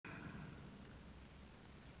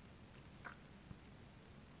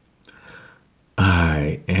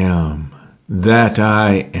that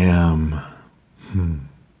I am.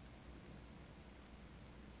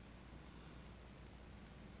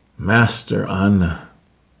 Master Anna.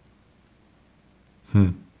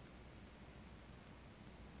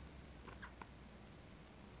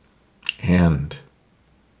 And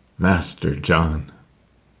Master John.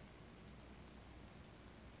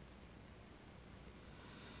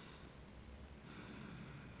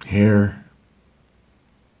 Here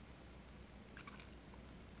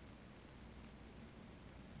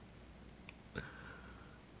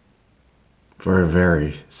for a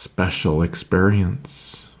very special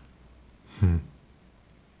experience.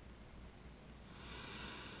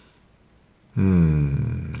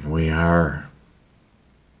 We are,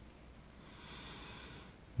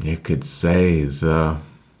 you could say, the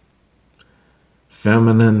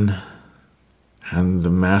feminine and the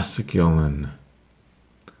masculine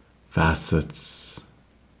facets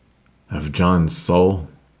of John's soul,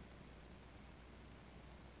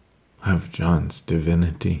 of John's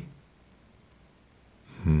divinity.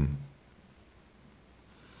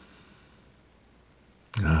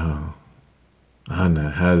 Oh,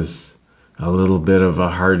 Anna has a little bit of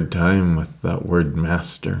a hard time with that word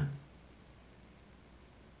master.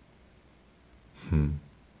 And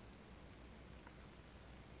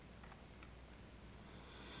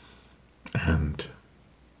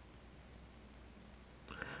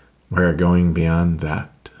we're going beyond that.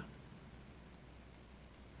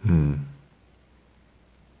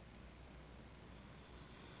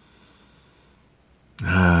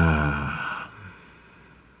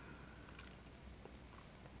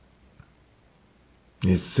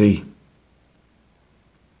 You see,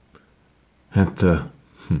 at the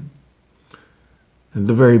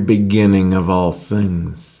very beginning of all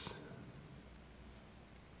things,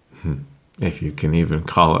 if you can even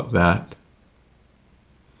call it that,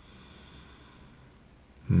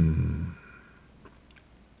 we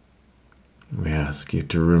ask you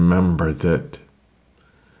to remember that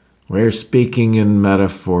we're speaking in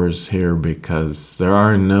metaphors here because there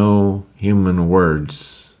are no human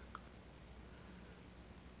words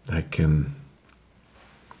that can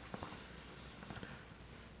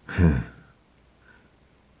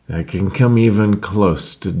come even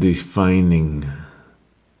close to defining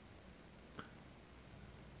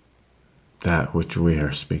that which we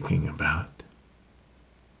are speaking about.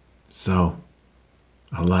 So,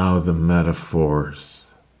 allow the metaphors.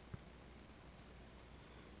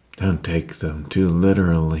 Don't take them too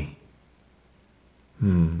literally.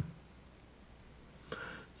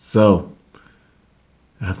 So,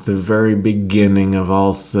 at the very beginning of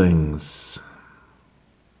all things,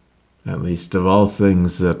 at least of all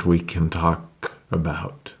things that we can talk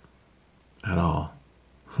about at all,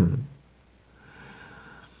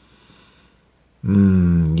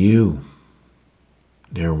 you,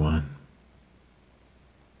 dear one,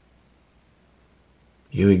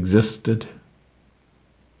 you existed.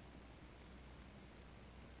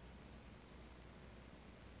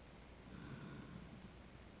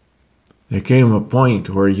 There came a point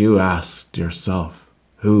where you asked yourself,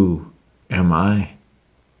 who am I?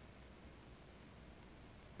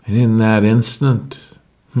 And in that instant,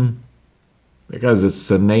 because it's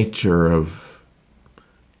the nature of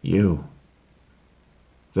you,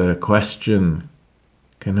 that a question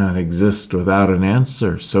cannot exist without an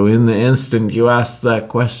answer. So in the instant you asked that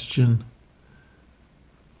question,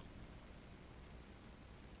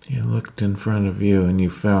 you looked in front of you and you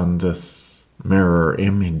found this mirror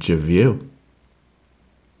image of you.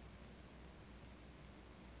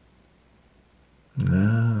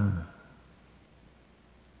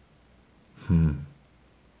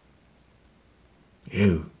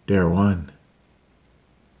 You, dear one,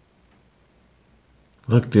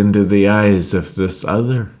 looked into the eyes of this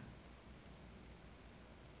other,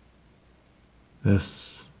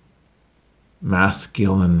 this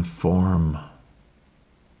masculine form,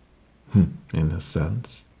 in a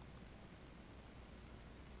sense.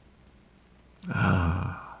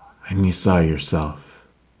 And you saw yourself,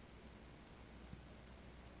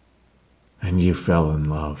 and you fell in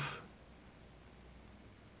love.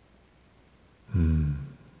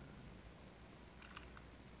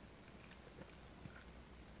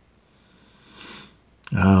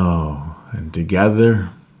 Oh, and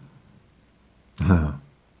together, and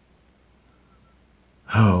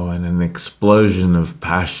an explosion of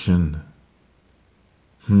passion.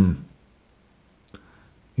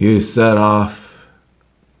 You set off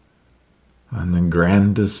on the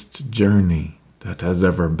grandest journey that has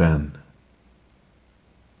ever been.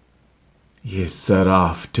 You set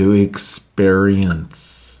off to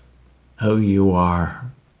experience who you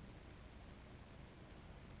are.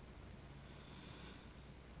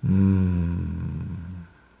 You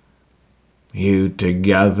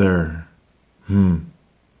together. You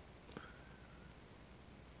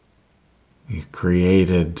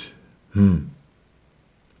created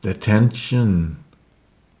the tension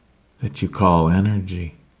that you call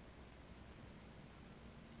energy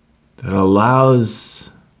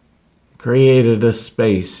that created a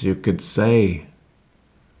space, you could say.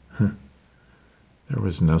 There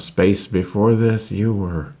was no space before this. You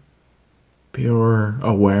were pure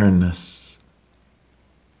awareness.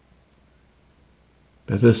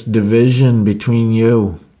 But this division between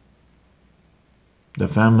you, the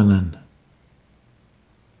feminine,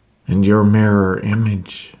 and your mirror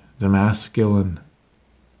image, the masculine,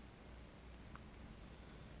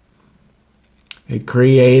 it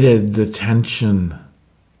created the tension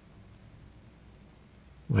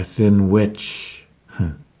within which,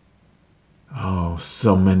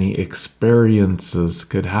 so many experiences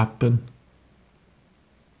could happen.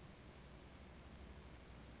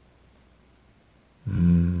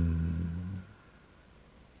 And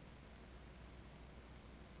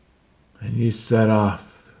you set off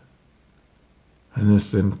on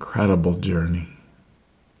this incredible journey.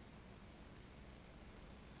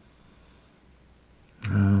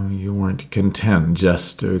 You weren't content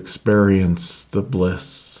just to experience the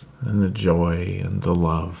bliss and the joy and the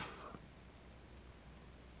love.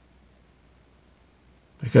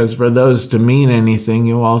 Because for those to mean anything,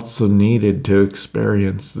 you also needed to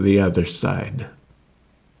experience the other side.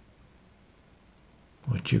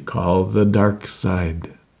 What you call the dark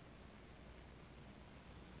side.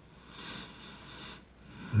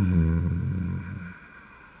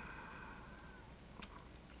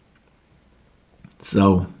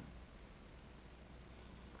 So,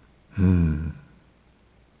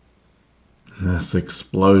 this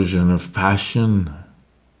explosion of passion,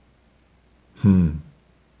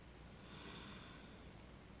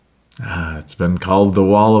 it's been called the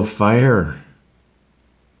wall of fire.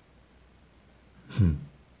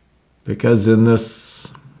 Because in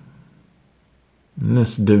this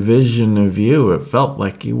division of you, it felt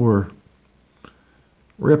like you were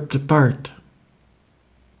ripped apart.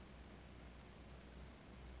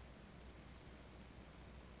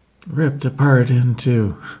 Ripped apart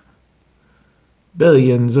into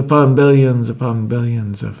billions upon billions upon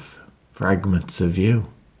billions of fragments of you.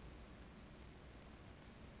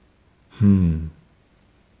 Oh,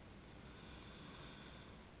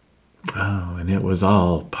 and it was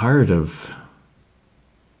all part of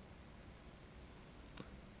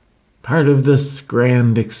this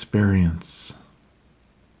grand experience.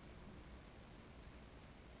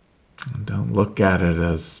 And don't look at it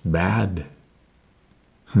as bad.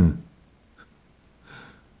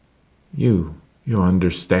 You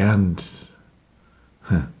understand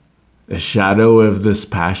a shadow of this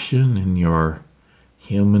passion in your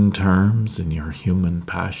human terms, in your human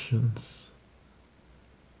passions.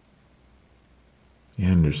 You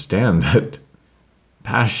understand that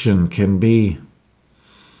passion can be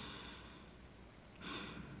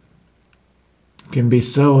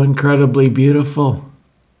so incredibly beautiful.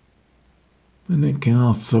 And it can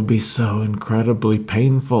also be so incredibly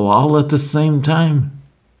painful all at the same time.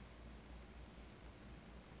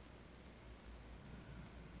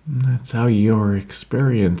 And that's how your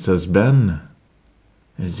experience has been,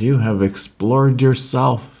 as you have explored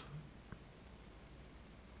yourself.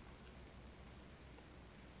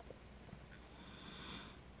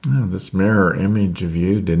 Now, this mirror image of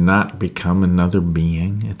you did not become another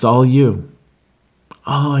being. It's all you.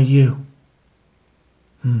 All you.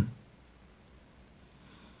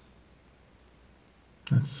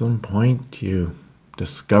 At some point, you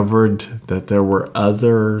discovered that there were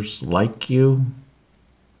others like you.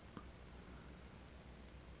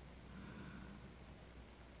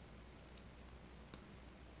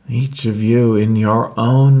 Each of you in your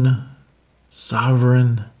own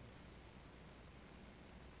sovereign,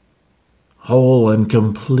 whole and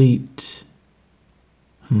complete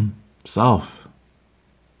self.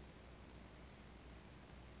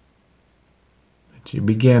 That you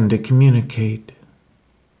began to communicate.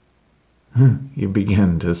 You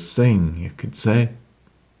began to sing, you could say.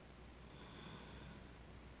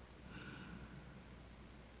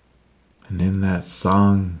 And in that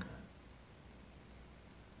song,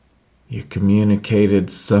 you communicated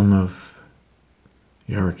some of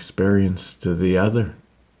your experience to the other.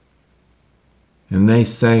 And they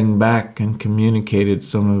sang back and communicated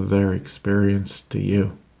some of their experience to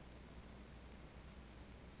you.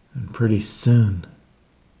 And pretty soon,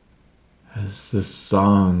 as this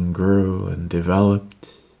song grew and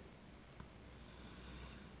developed,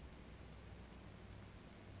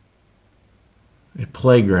 a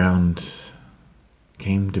playground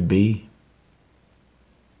came to be.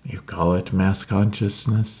 You call it mass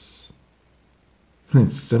consciousness.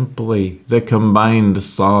 It's simply the combined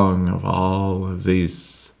song of all of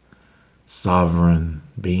these sovereign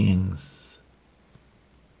beings.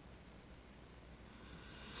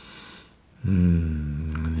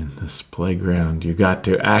 And in this playground, you got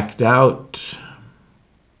to act out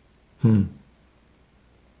all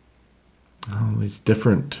these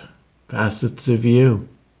different facets of you.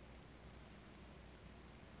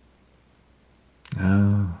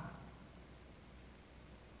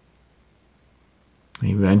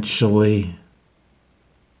 Eventually,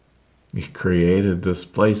 you created this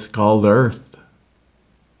place called Earth.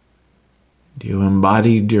 You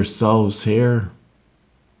embodied yourselves here.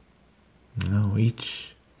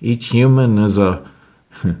 Each human is a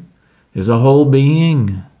whole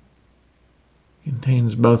being.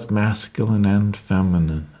 Contains both masculine and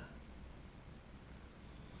feminine.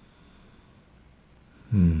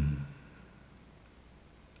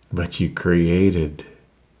 But you created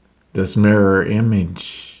this mirror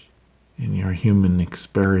image in your human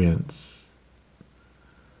experience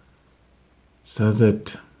so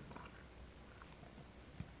that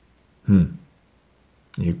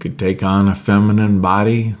you could take on a feminine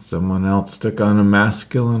body, someone else took on a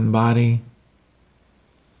masculine body,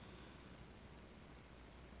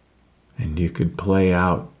 and you could play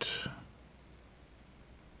out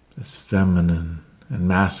this feminine and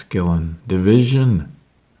masculine division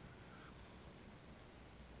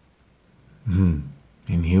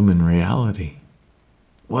in human reality.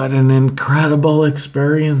 What an incredible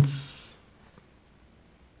experience!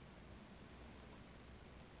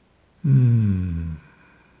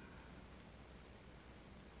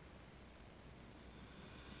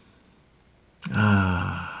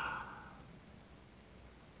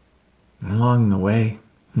 Along the way,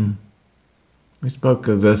 we spoke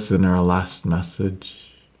of this in our last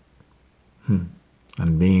message,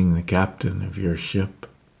 on being the captain of your ship.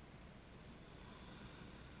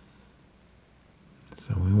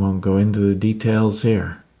 So we won't go into the details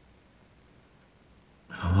here.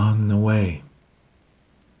 But along the way,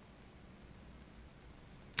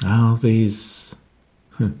 all these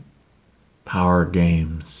power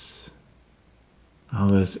games, all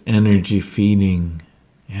this energy feeding,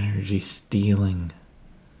 energy stealing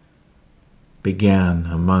began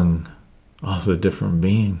among all the different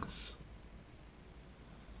beings.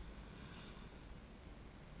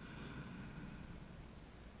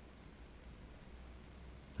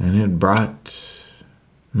 And it brought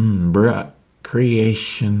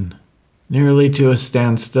creation nearly to a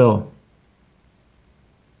standstill.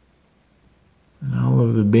 And all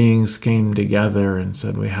of the beings came together and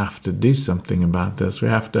said, we have to do something about this. We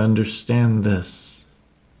have to understand this.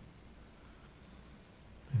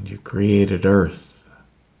 And you created Earth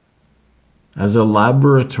as a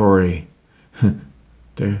laboratory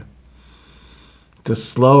to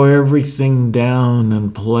slow everything down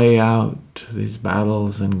and play out these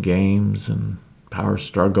battles and games and power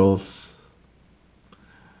struggles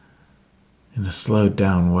in a slowed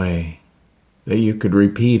down way that you could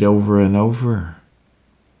repeat over and over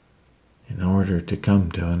in order to come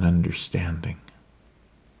to an understanding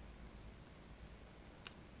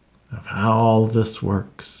of how all this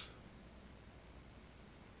works.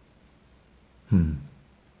 And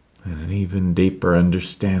an even deeper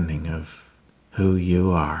understanding of who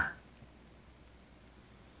you are.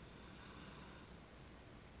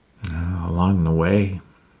 Along the way,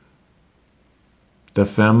 the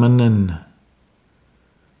feminine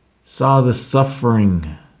saw the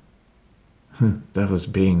suffering that was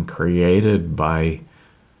being created by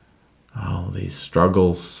all these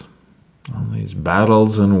struggles, all these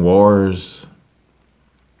battles and wars.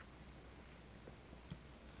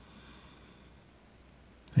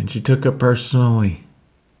 And she took it personally.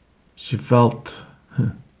 She felt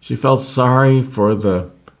sorry for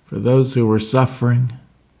those who were suffering.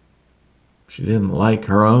 She didn't like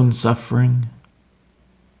her own suffering.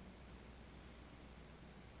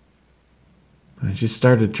 And she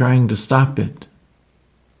started trying to stop it.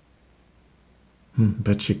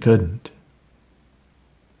 But she couldn't.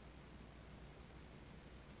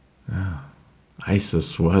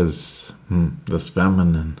 Isis was this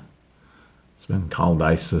feminine. It's been called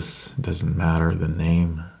Isis. It doesn't matter the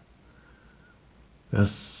name.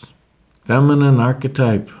 This feminine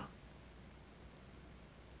archetype.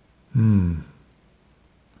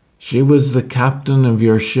 She was the captain of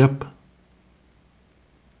your ship.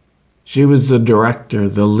 She was the director,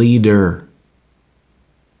 the leader.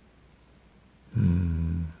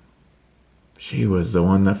 She was the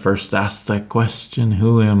one that first asked that question,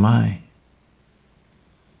 who am I?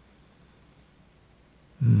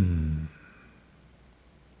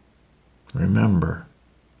 Remember,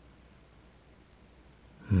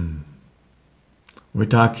 we're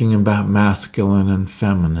talking about masculine and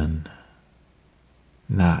feminine,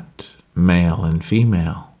 not male and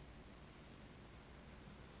female,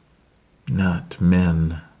 not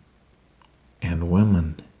men and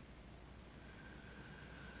women.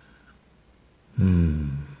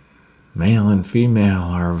 Male and female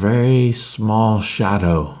are a very small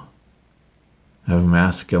shadow of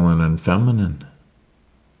masculine and feminine.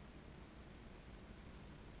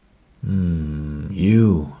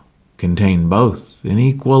 You contain both in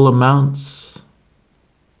equal amounts.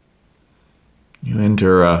 You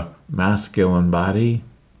enter a masculine body,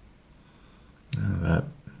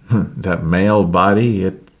 that male body,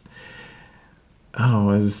 it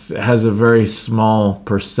has a very small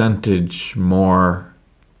percentage more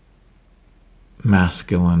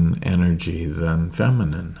masculine energy than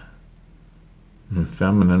feminine. The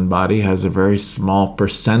feminine body has a very small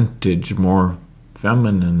percentage more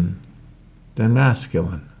feminine than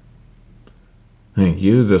masculine.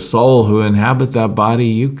 You, the soul who inhabit that body,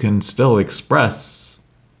 you can still express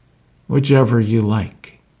whichever you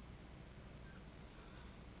like.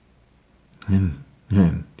 And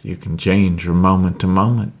you can change from moment to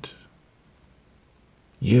moment.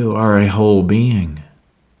 You are a whole being.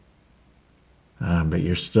 But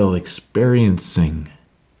you're still experiencing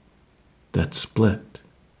that split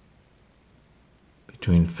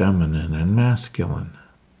between feminine and masculine.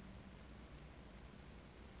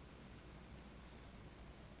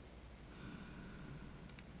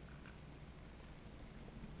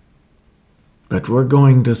 But we're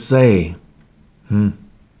going to say, at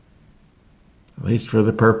least for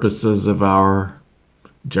the purposes of our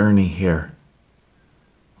journey here,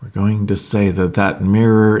 we're going to say that that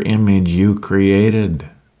mirror image you created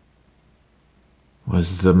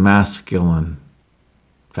was the masculine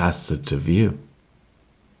facet of you.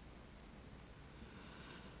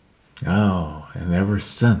 Oh, and ever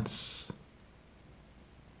since,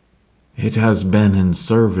 it has been in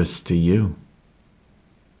service to you.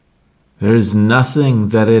 There's nothing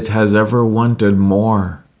that it has ever wanted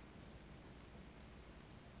more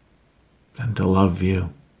than to love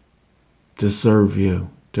you, to serve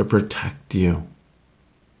you, to protect you.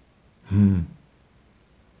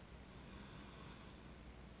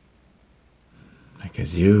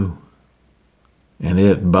 Because you and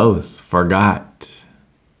it both forgot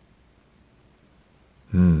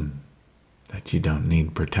that you don't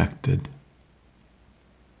need protected.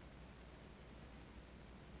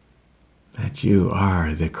 That you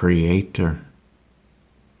are the creator.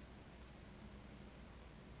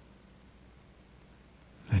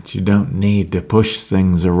 That you don't need to push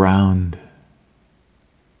things around.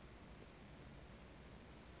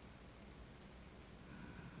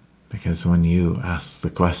 Because when you ask the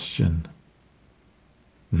question,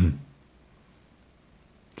 the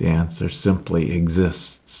answer simply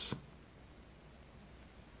exists.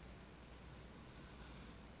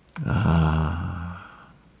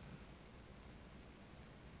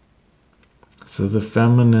 So the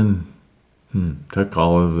feminine took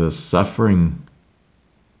all of this suffering.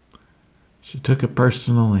 She took it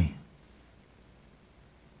personally.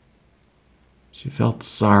 She felt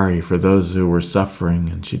sorry for those who were suffering,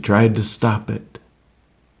 and she tried to stop it.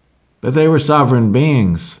 But they were sovereign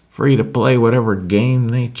beings, free to play whatever game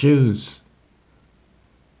they choose.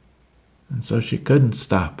 And so she couldn't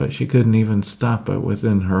stop it. She couldn't even stop it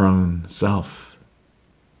within her own self.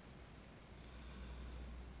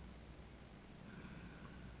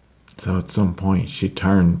 So at some point she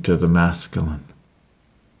turned to the masculine.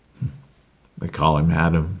 They call him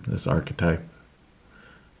Adam, this archetype.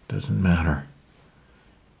 Doesn't matter.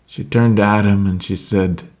 She turned to Adam and she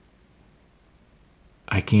said,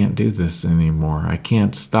 I can't do this anymore. I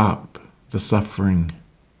can't stop the suffering.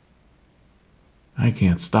 I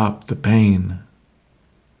can't stop the pain.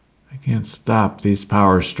 I can't stop these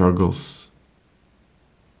power struggles.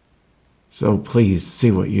 So please see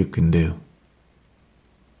what you can do.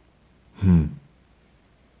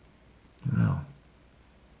 Well,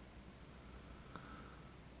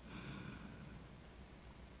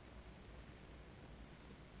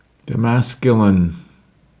 the masculine,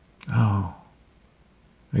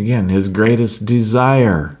 again, his greatest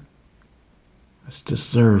desire is to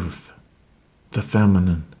serve the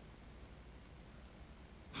feminine.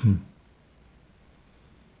 In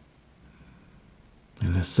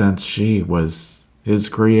a sense, she was his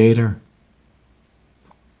creator.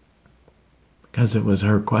 Because it was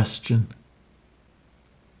her question.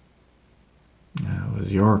 It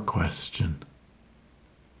was your question.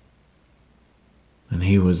 And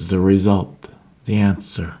he was the result, the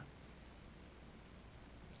answer.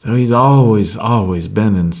 So he's always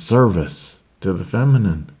been in service to the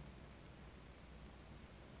feminine.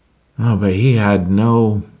 Oh, but he had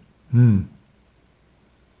no...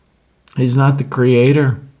 He's not the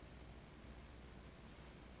creator.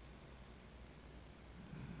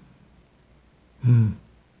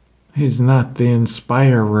 He's not the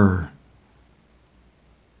inspirer.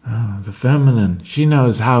 Oh, the feminine, she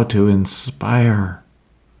knows how to inspire.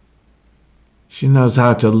 She knows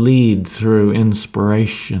how to lead through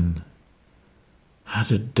inspiration, how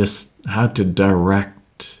to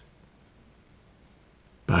direct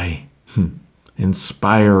by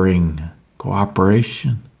inspiring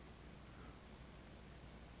cooperation.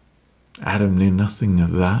 Adam knew nothing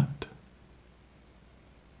of that.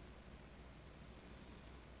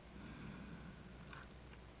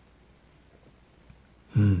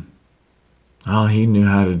 All he knew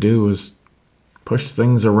how to do was push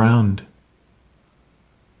things around.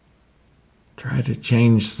 Try to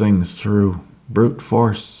change things through brute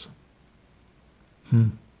force.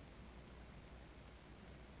 And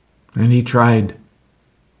he tried.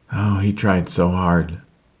 Oh, he tried so hard.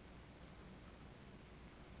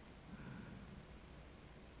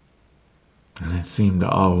 And it seemed to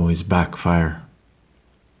always backfire.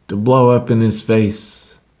 To blow up in his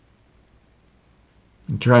face.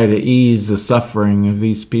 And try to ease the suffering of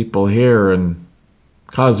these people here and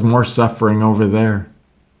cause more suffering over there.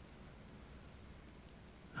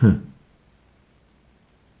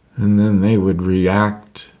 And then they would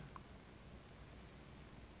react.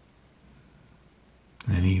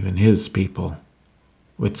 And even his people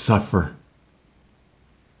would suffer.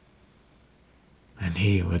 And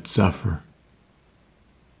he would suffer.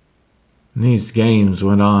 And these games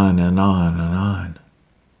went on and on and on.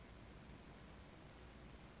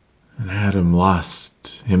 And Adam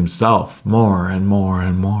lost himself more and more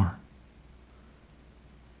and more.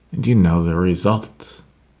 And you know the result.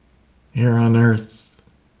 Here on earth,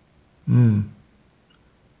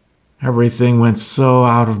 everything went so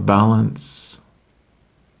out of balance.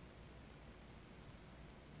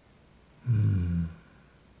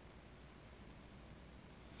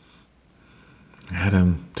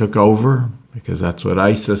 Adam took over because that's what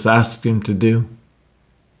Isis asked him to do.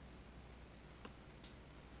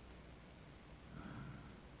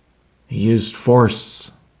 He used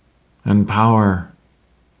force and power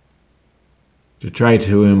to try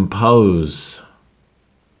to impose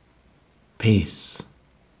peace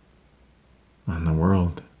on the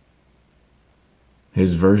world.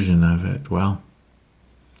 His version of it, well,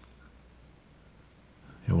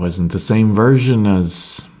 it wasn't the same version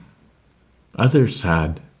as others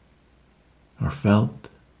had or felt.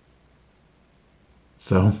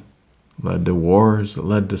 So, it led to wars, it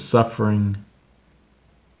led to suffering.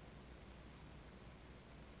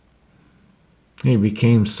 He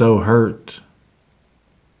became so hurt,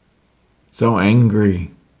 so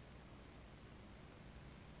angry,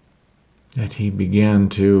 that he began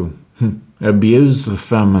to abuse the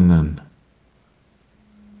feminine.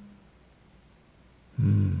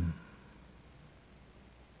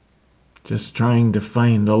 Just trying to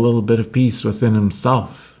find a little bit of peace within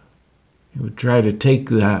himself. He would try to take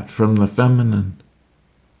that from the feminine.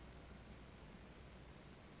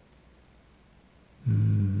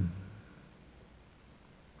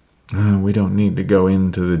 We don't need to go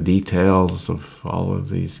into the details of all of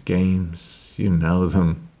these games. You know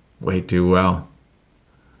them way too well.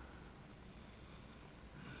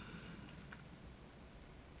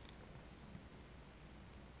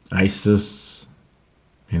 Isis,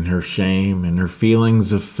 in her shame, in her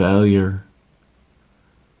feelings of failure,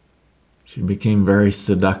 she became very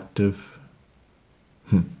seductive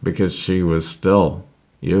because she was still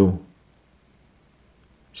you.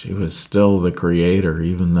 She was still the creator,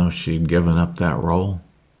 even though she'd given up that role.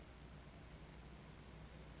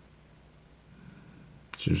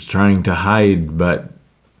 She was trying to hide, but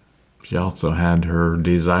she also had her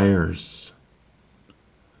desires,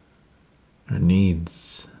 her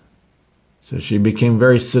needs. So she became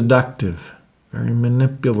very seductive, very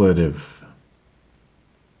manipulative.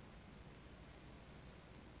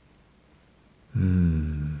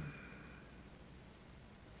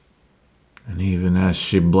 And even as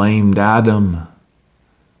she blamed Adam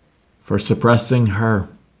for suppressing her,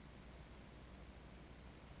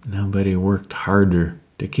 nobody worked harder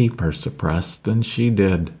to keep her suppressed than she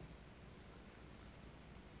did.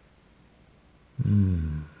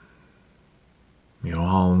 You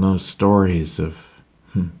all know stories of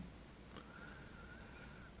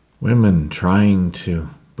women trying to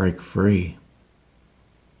break free.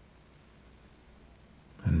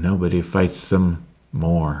 And nobody fights them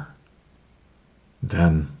more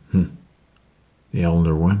than the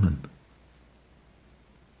elder women.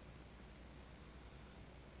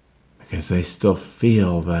 because they still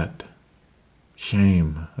feel that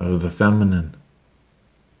shame of the feminine.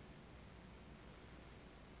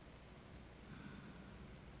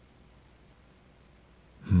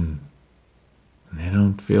 They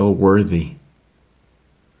don't feel worthy.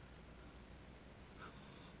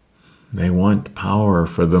 They want power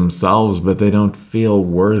for themselves, but they don't feel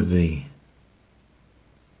worthy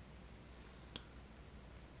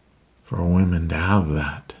for women to have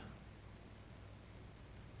that.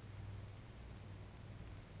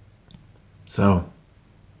 So,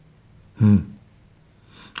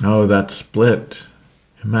 oh, that split,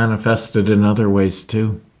 it manifested in other ways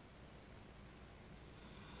too.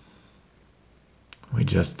 We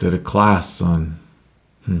just did a class on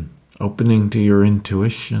opening to your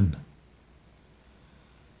intuition.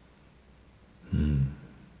 It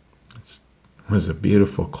was a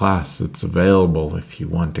beautiful class. It's available if you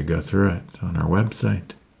want to go through it on our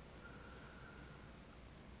website.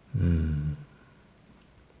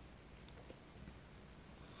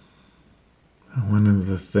 One of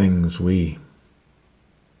the things we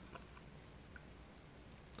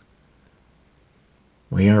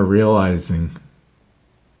are realizing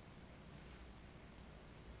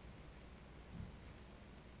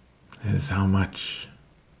is how much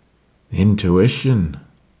intuition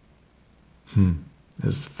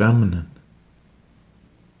is feminine.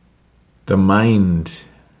 The mind,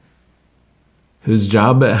 whose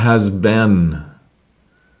job it has been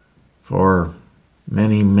for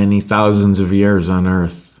many, many thousands of years on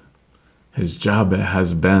earth, whose job it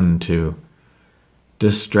has been to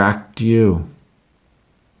distract you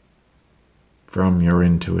from your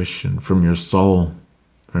intuition, from your soul,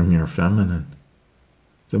 from your feminine.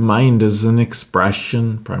 The mind is an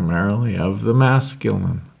expression primarily of the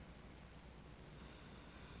masculine.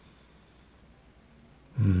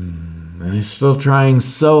 And he's still trying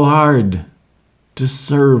so hard to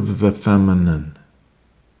serve the feminine,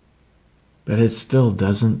 but it still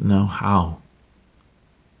doesn't know how.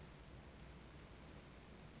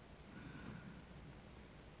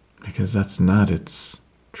 Because that's not its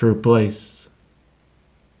true place.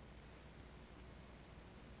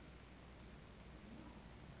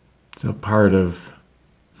 So part of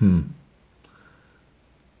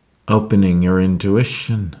opening your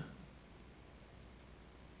intuition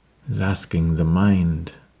is asking the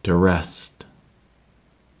mind to rest,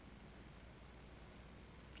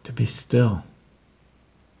 to be still.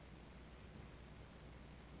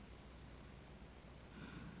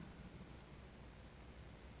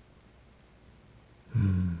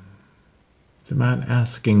 It's about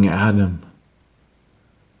asking Adam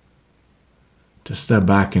to step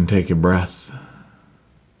back and take a breath,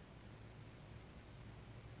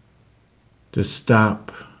 to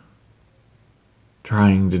stop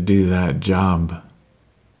trying to do that job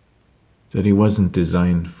that he wasn't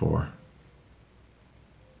designed for.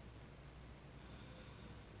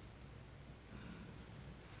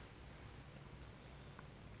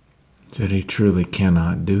 That he truly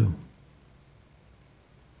cannot do.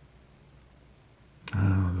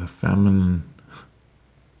 Oh, the feminine.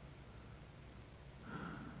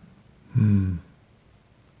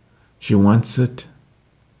 She wants it.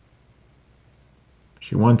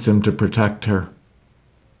 She wants him to protect her.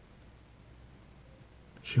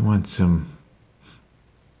 She wants him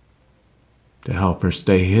to help her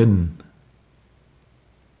stay hidden.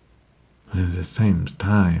 But at the same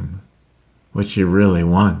time, what she really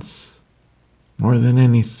wants, more than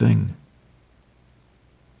anything,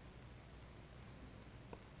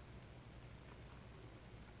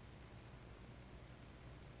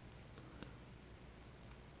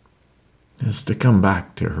 is to come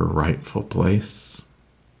back to her rightful place.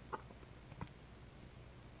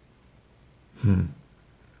 And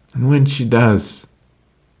when she does,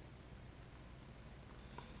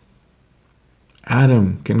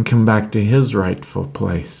 Adam can come back to his rightful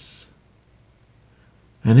place.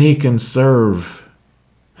 And he can serve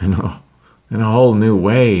in a whole new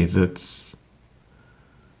way that's,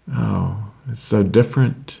 it's so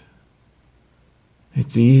different.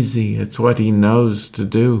 It's easy. It's what he knows to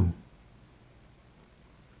do.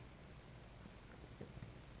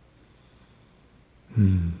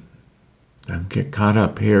 Don't get caught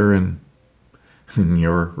up here in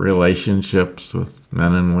your relationships with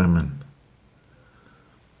men and women.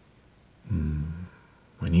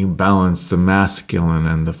 When you balance the masculine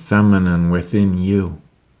and the feminine within you,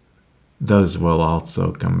 those will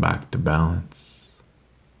also come back to balance.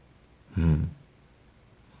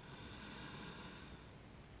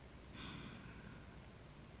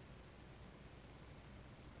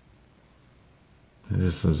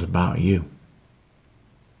 This is about you.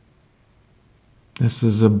 This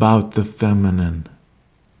is about the feminine.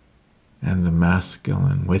 and the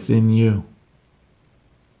masculine within you.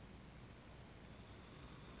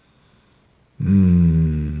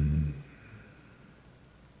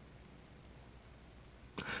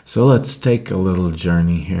 So let's take a little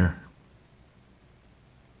journey here.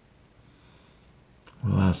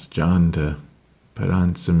 We'll ask John to put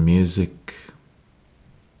on some music.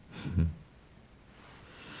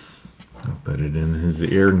 I'll put it in his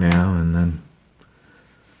ear now and then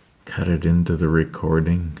cut it into the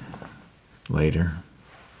recording later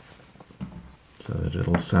so that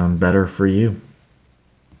it'll sound better for you.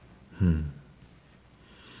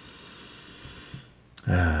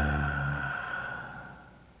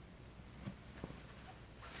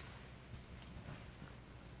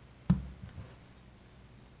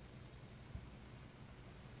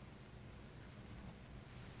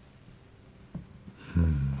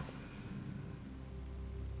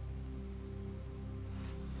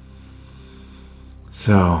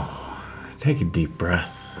 So, take a deep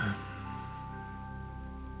breath.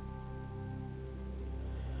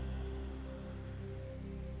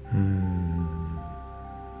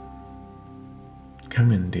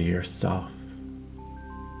 Come into yourself.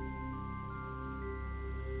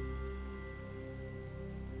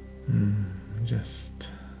 Just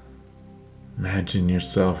imagine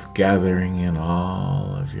yourself gathering in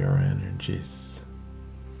all of your energies.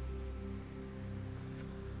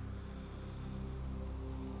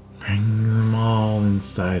 Bring them all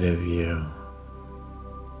inside of you.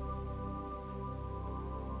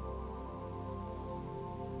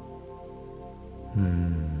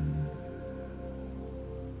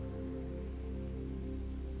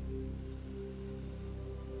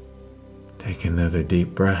 Take another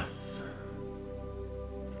deep breath.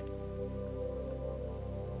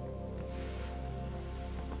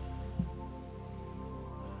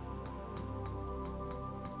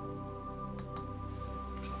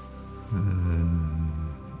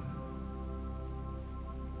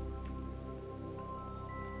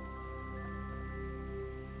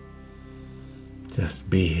 Just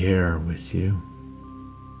be here with you.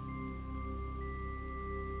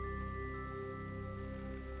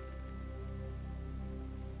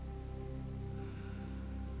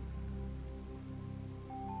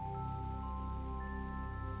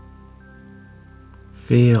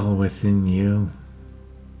 Feel within you.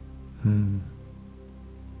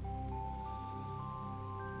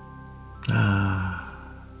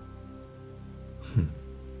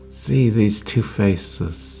 See these two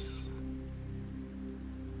faces.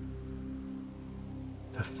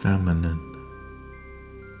 The feminine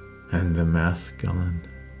and the masculine.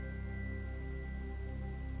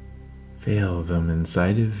 Feel them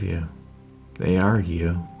inside of you. They are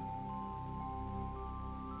you.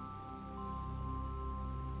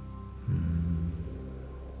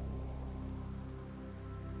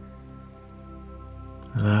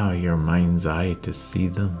 Allow your mind's eye to see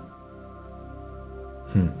them.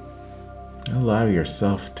 Allow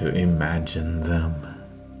yourself to imagine them.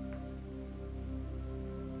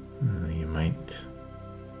 You might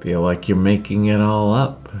feel like you're making it all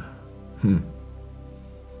up.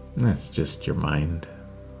 That's just your mind.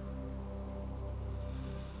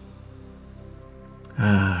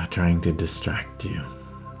 Trying to distract you.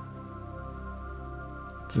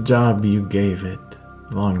 It's a job you gave it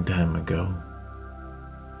a long time ago.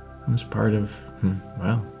 It was part of,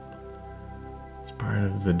 it's part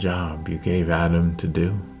of the job you gave Adam to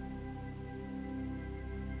do.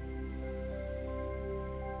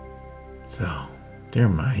 So, dear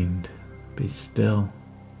mind, be still.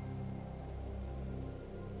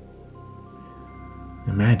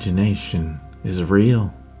 Imagination is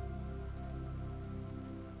real.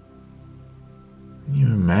 You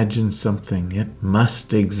imagine something, it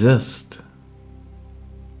must exist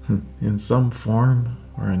in some form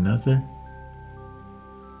or another.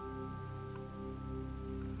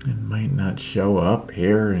 It might not show up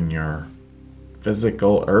here in your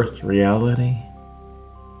physical earth reality,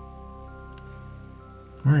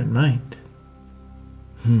 or it might.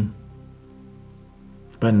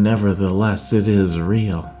 But nevertheless, it is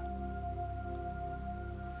real.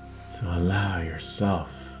 So allow yourself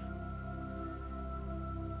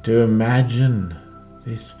to imagine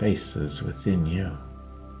these faces within you.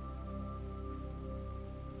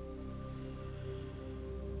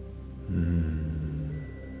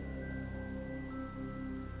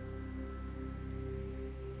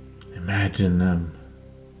 Imagine them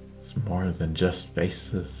as more than just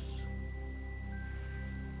faces.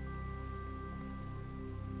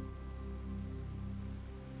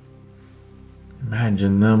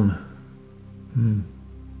 Imagine them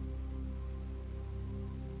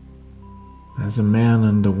as a man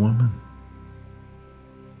and a woman.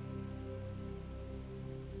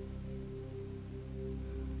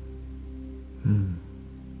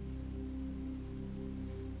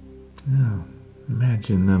 Now,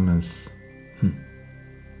 imagine them as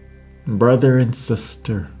brother and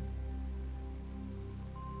sister.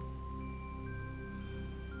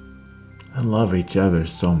 I love each other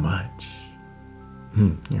so much.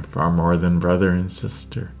 You're far more than brother and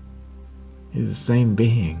sister. You're the same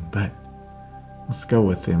being, but let's go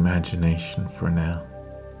with the imagination for now.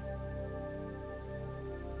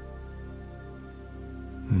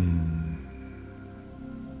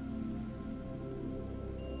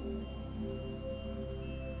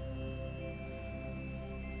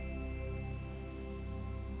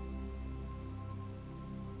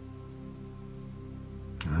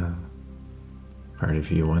 Part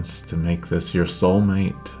of you wants to make this your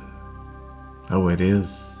soulmate. Oh, it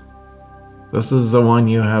is. This is the one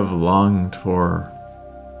you have longed for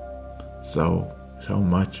so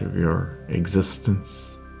much of your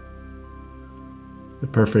existence. The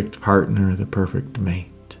perfect partner, the perfect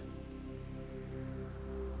mate.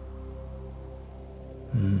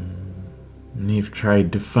 And you've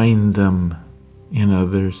tried to find them in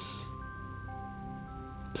others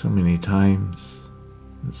so many times.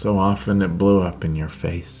 And so often it blew up in your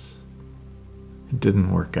face. It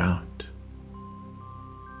didn't work out.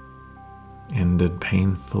 Ended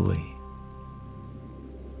painfully.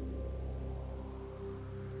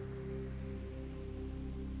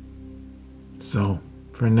 So,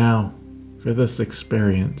 for now, for this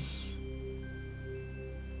experience,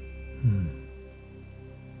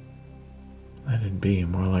 let it be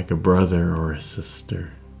more like a brother or a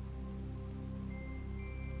sister.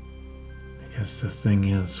 Because the thing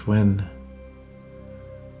is, when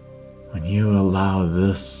you allow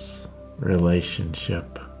this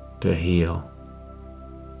relationship to heal,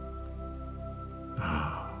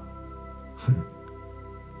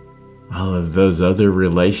 all of those other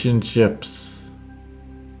relationships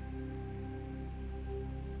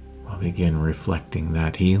will begin reflecting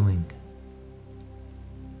that healing.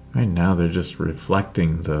 Right now they're just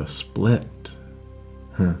reflecting the split,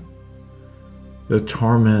 the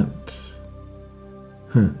torment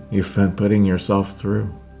you've been putting yourself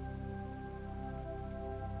through.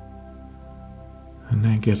 And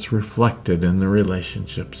that gets reflected in the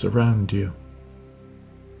relationships around you.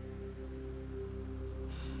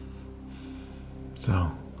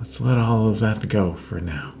 So let's let all of that go for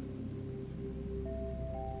now.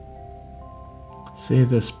 See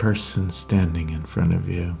this person standing in front of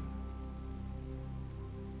you.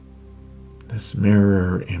 This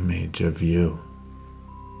mirror image of you.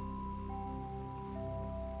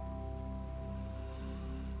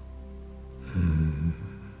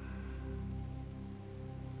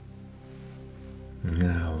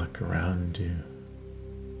 Now look around you.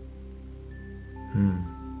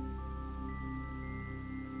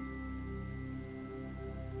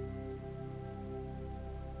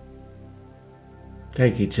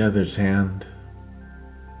 Take each other's hand.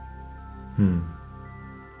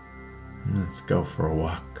 Let's go for a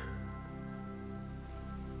walk.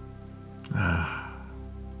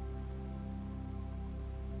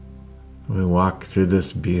 We walk through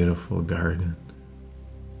this beautiful garden.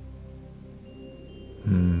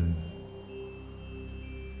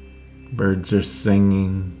 Birds are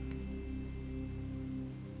singing.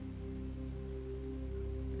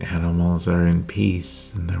 Animals are in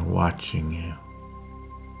peace and they're watching you.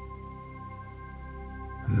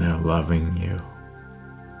 And they're loving you.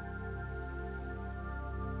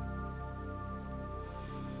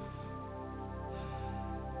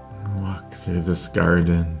 Walk through this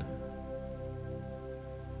garden.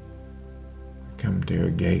 Come to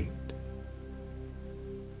a gate.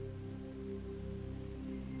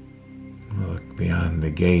 We look beyond the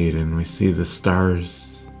gate and we see the stars.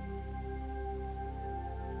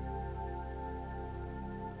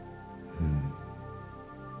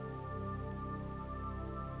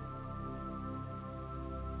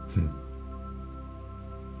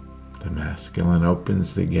 The masculine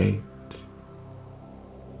opens the gate.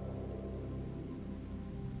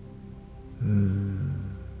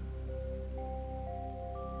 And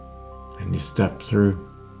you step through.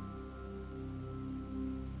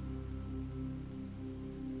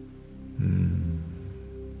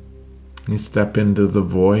 You step into the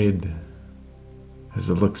void as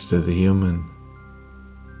it looks to the human.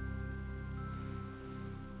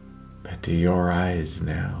 But to your eyes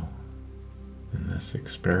now, in this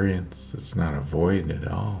experience, it's not a void at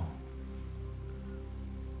all.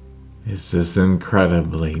 It's this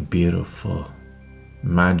incredibly beautiful,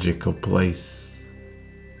 magical place.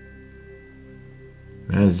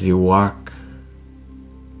 As you walk,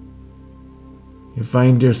 you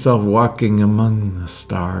find yourself walking among the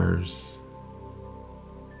stars.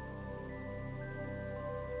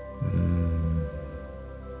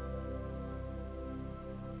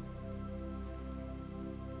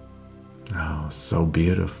 so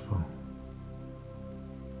beautiful.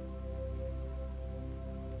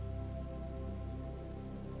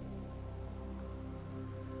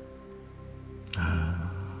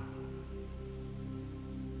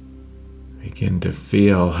 Begin to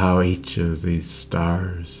feel how each of these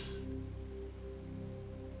stars,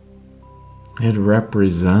 it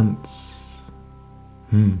represents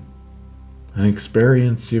an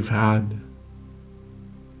experience you've had.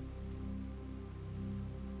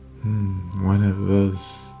 One of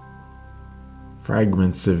those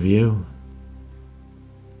fragments of you.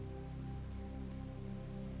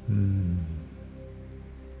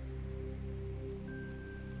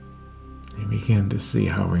 You begin to see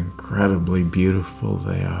how incredibly beautiful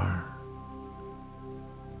they are.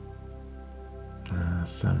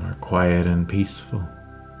 Some are quiet and peaceful.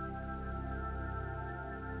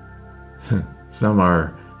 Some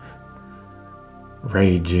are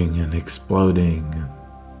raging and exploding.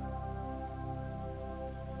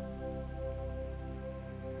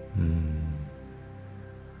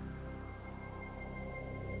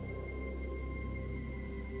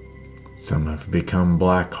 Some have become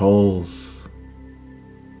black holes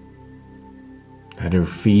that are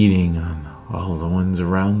feeding on all the ones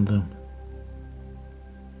around them.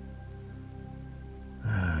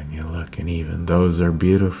 And you look, and even those are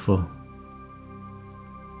beautiful.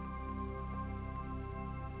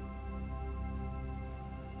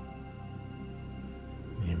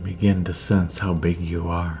 You begin to sense how big you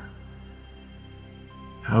are,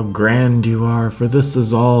 how grand you are, for this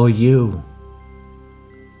is all you.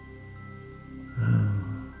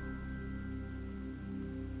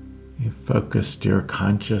 You focused your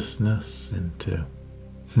consciousness into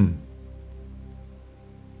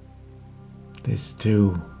these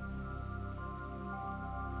two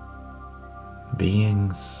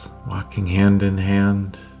beings walking hand in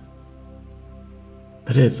hand.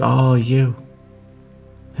 But it's all you.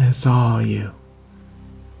 It's all you.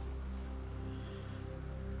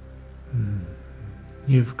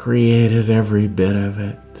 You've created every bit of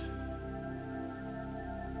it.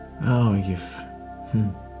 Oh,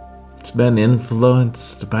 it's been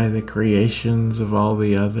influenced by the creations of all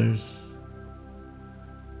the others,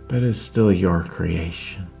 but it's still your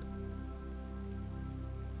creation.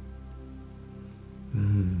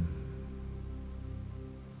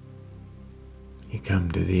 You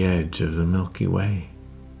come to the edge of the Milky Way.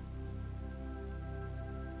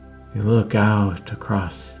 You look out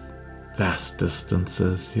across vast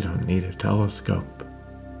distances. You don't need a telescope.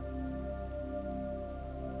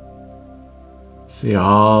 See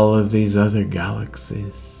all of these other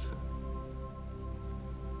galaxies,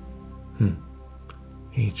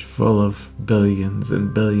 each full of billions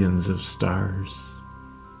and billions of stars.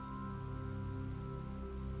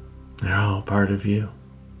 They're all part of you.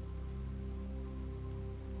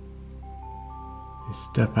 You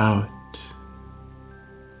step out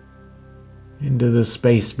into the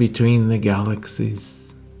space between the galaxies.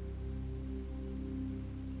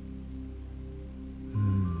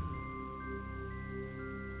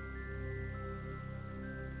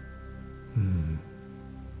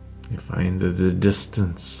 You find that the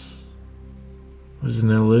distance was an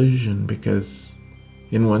illusion, because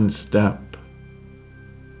in one step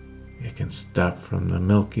you can step from the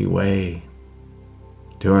Milky Way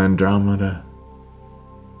to Andromeda,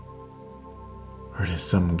 or to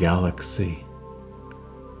some galaxy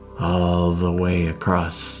all the way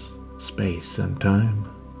across space and time.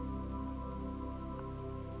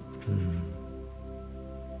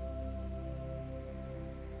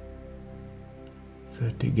 So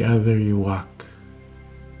together you walk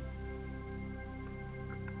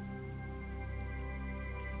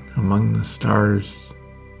among the stars,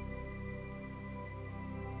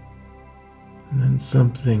 and then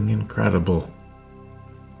something incredible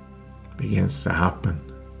begins to happen.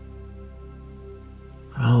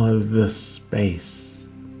 All of this space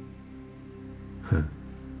is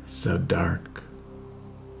so dark,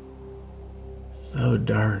 so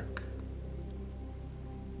dark.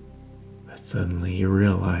 But suddenly you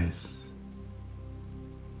realize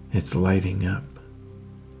it's lighting up.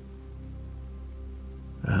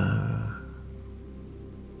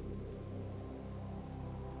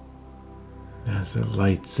 As it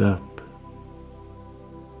lights up,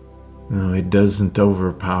 no, it doesn't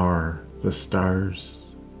overpower the stars.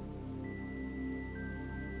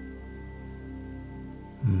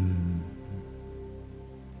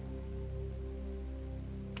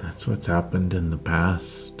 That's what's happened in the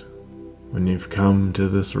past when you've come to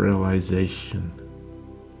this realization.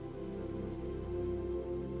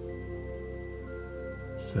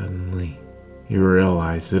 Suddenly you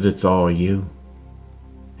realize that it's all you.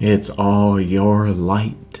 It's all your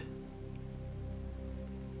light.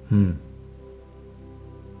 And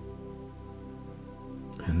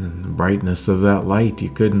in the brightness of that light, you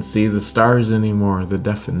couldn't see the stars anymore. The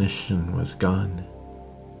definition was gone.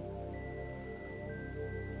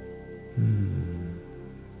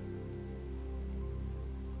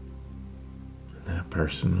 That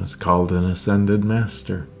person was called an ascended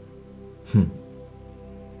master.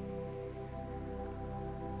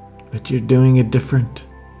 But you're doing it different.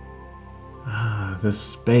 The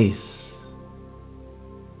space,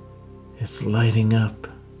 it's lighting up.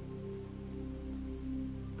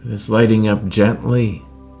 But it's lighting up gently.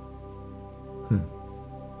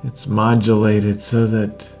 It's modulated so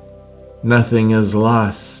that nothing is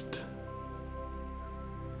lost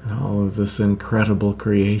in all of this incredible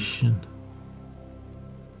creation.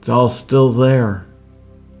 It's all still there.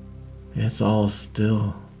 It's all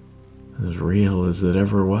still as real as it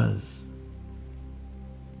ever was.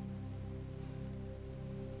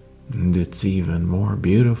 And it's even more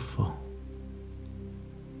beautiful.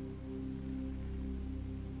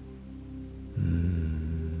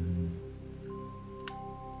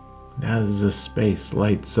 As the space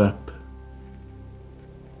lights up,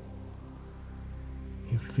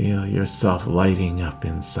 you feel yourself lighting up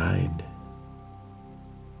inside.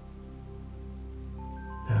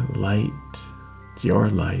 That light, it's your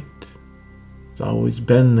light. It's always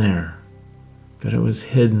been there, but it was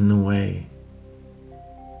hidden away.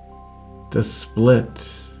 The split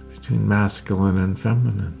between masculine and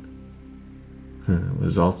feminine. It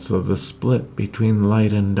was also the split between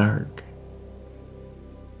light and dark.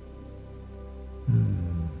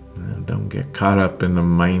 Now don't get caught up in the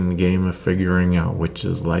mind game of figuring out which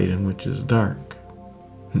is light and which is dark.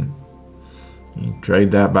 You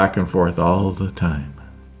trade that back and forth all the time.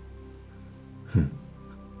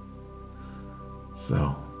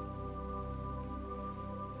 So,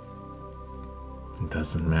 it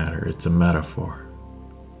doesn't matter, it's a metaphor.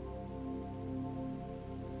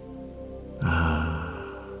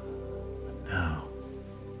 Now,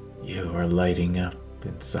 you are lighting up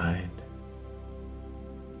inside.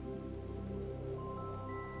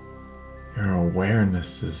 Your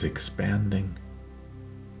awareness is expanding.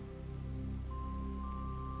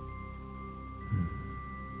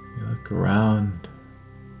 You look around.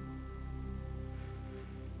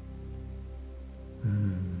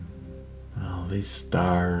 All these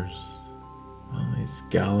stars, all these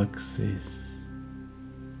galaxies.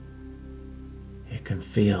 You can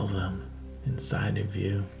feel them inside of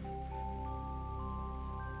you.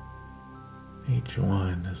 Each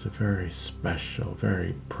one is a very special,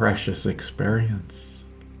 very precious experience.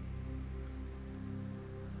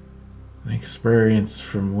 An experience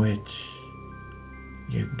from which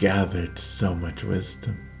you gathered so much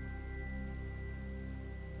wisdom.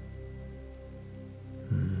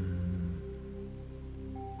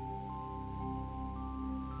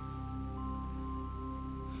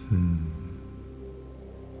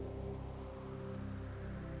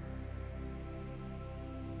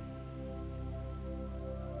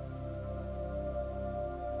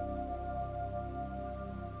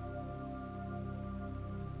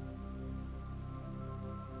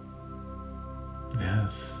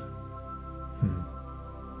 Yes.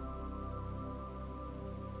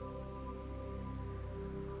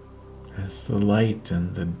 As the light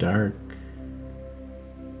and the dark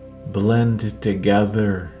blend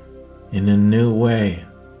together in a new way,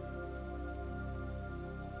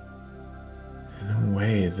 in a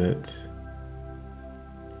way that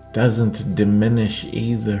doesn't diminish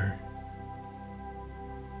either,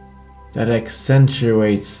 that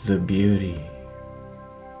accentuates the beauty.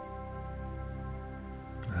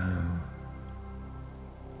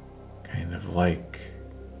 Kind of like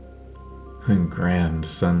a grand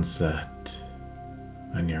sunset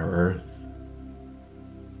on your earth.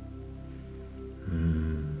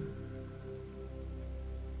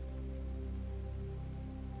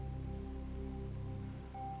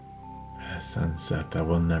 A sunset that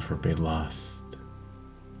will never be lost.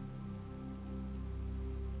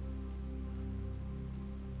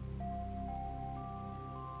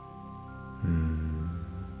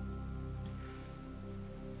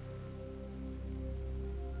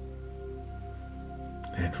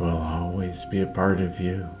 It will always be a part of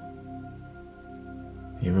you,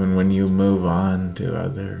 even when you move on to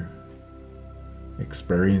other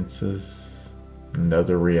experiences and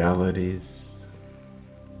other realities,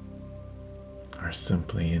 or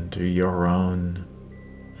simply into your own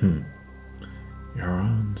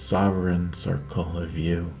sovereign circle of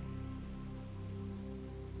you.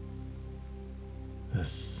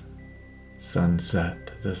 This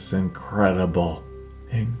sunset, this incredible,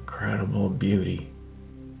 incredible beauty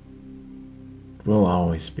will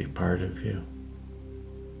always be part of you.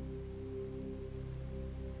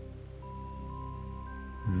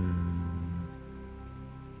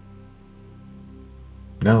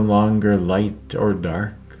 No longer light or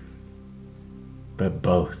dark, but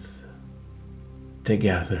both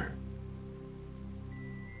together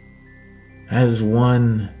as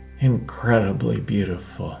one incredibly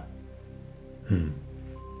beautiful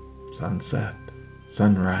sunset,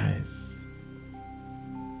 sunrise.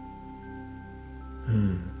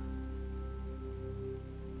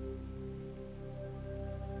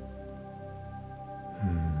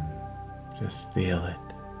 Just feel it.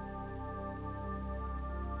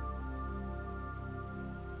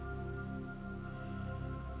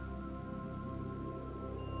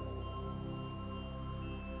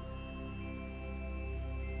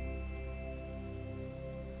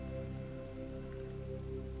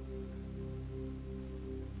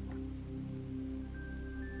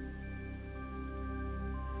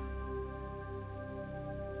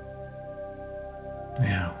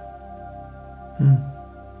 Now,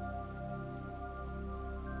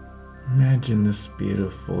 imagine this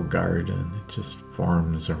beautiful garden. It just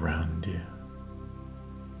forms around you.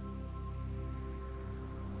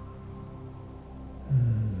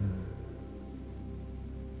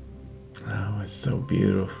 Oh, it's so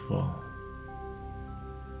beautiful.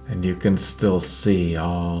 And you can still see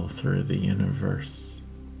all through the universe.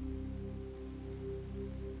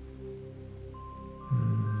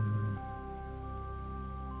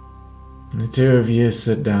 The two of you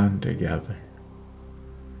sit down together.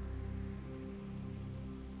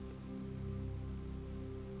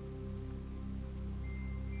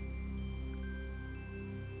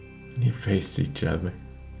 You face each other.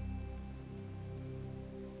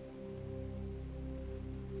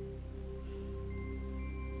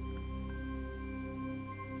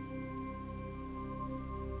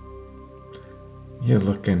 You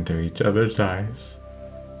look into each other's eyes.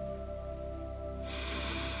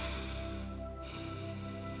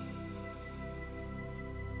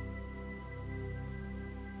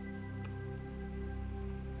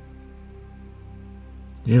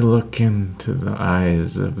 You look into the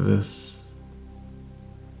eyes of this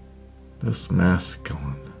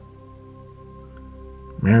masculine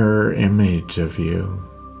mirror image of you.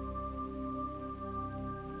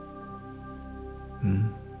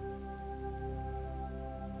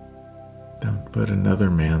 Don't put another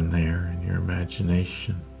man there in your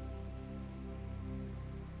imagination.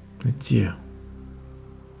 It's you.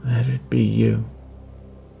 Let it be you.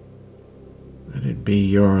 Let it be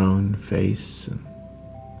your own face and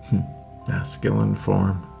masculine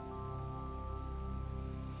form.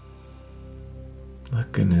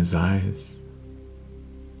 Look in his eyes.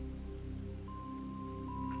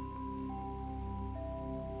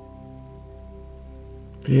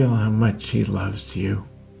 Feel how much he loves you.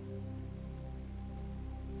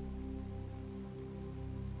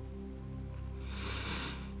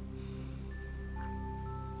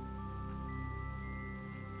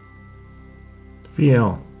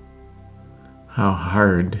 Feel how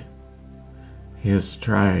hard he has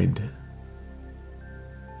tried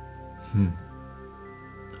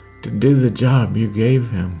to do the job you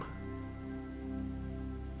gave him.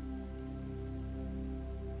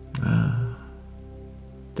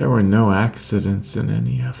 There were no accidents in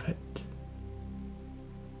any of it.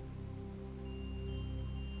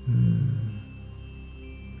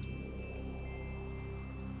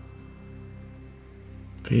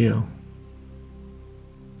 Feel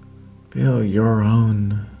your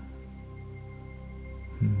own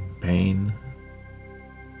pain,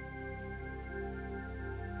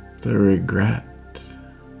 the regret,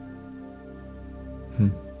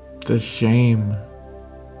 the shame,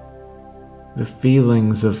 the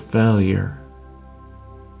feelings of failure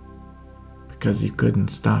because you couldn't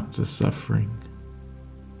stop the suffering.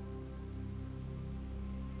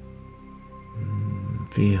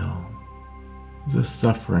 Feel the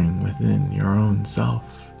suffering within your own self.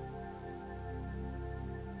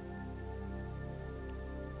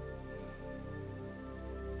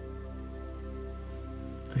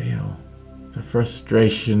 Feel the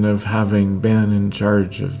frustration of having been in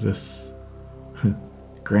charge of this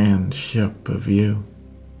grand ship of you.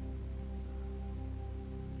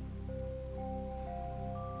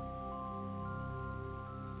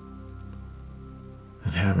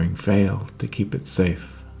 And having failed to keep it safe.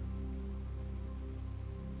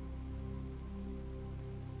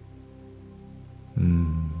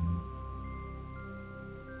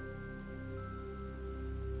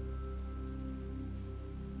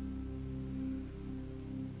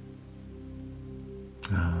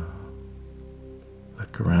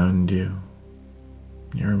 Look around you.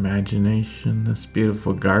 Your imagination, this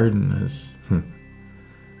beautiful garden is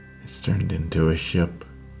it's turned into a ship.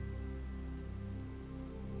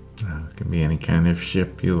 It can be any kind of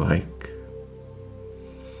ship you like.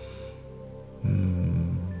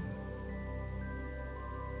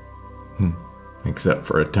 Except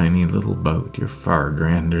for a tiny little boat, you're far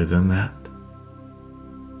grander than that.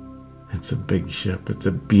 It's a big ship. It's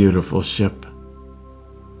a beautiful ship.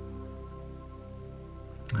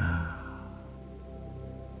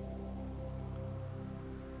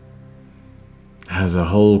 Has a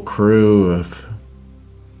whole crew of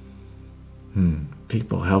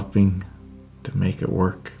people helping to make it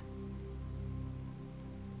work.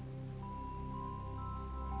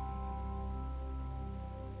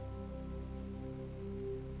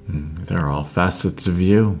 They're all facets of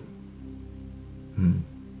you.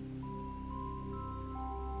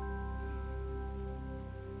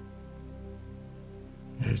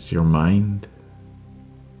 There's your mind.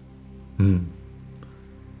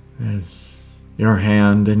 There's your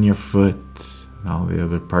hand and your foot, and all the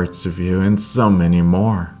other parts of you, and so many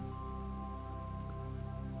more.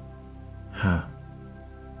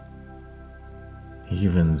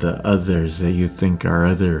 Even the others that you think are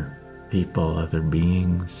other people, other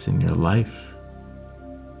beings in your life.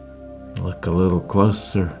 Look a little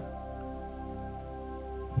closer.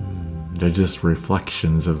 They're just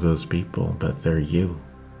reflections of those people, but they're you.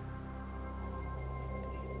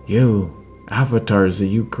 You, avatars that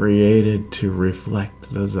you created to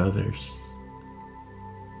reflect those others.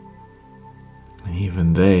 And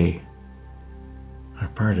even they are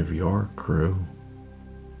part of your crew.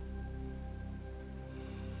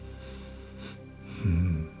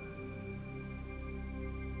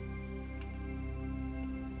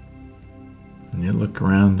 And you look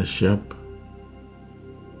around the ship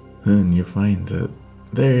and you find that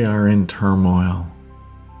they are in turmoil.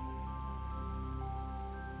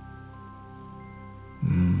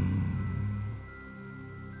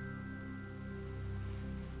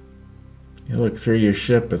 You look through your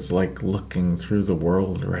ship, it's like looking through the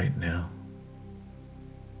world right now.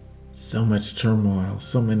 So much turmoil,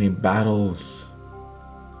 so many battles.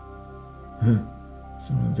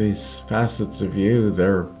 Some of these facets of you,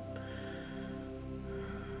 they're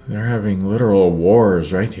having literal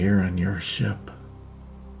wars right here on your ship.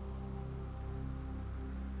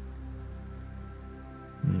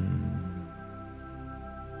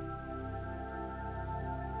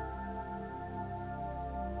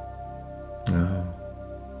 No,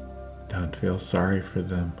 don't feel sorry for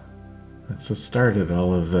them. That's what started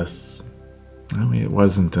all of this. I mean, it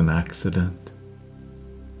wasn't an accident.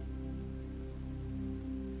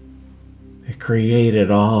 It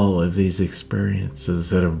created all of these experiences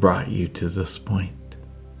that have brought you to this point.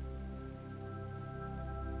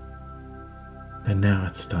 And now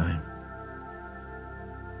it's time.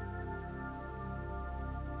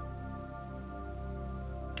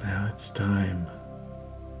 Now it's time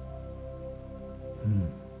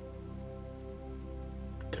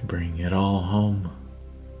to bring it all home.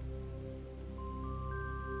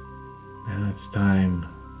 Now it's time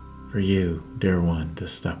for you, dear one, to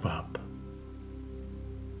step up.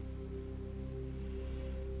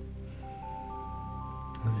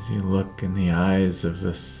 As you look in the eyes of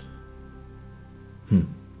this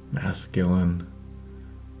masculine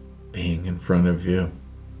being in front of you,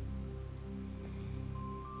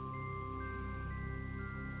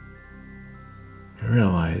 you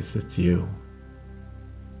realize it's you.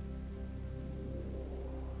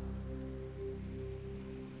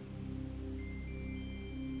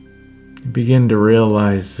 You begin to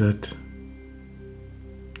realize that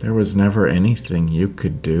there was never anything you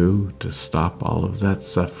could do to stop all of that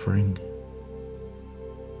suffering.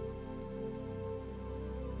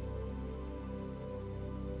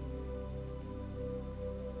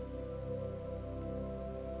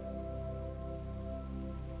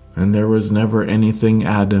 And there was never anything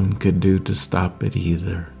Adam could do to stop it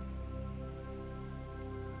either.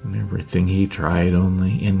 And everything he tried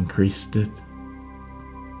only increased it.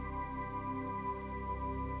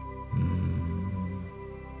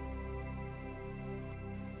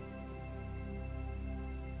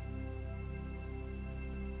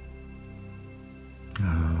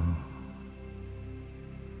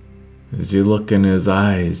 As you look in his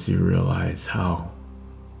eyes, you realize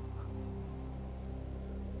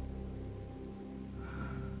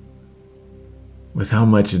with how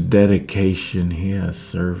much dedication he has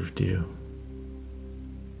served you,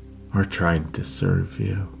 or tried to serve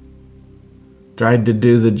you, tried to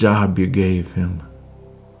do the job you gave him.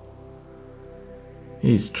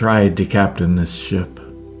 He's tried to captain this ship.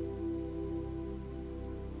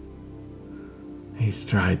 He's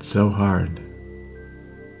tried so hard.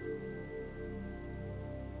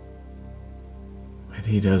 But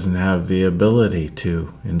he doesn't have the ability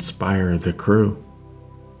to inspire the crew.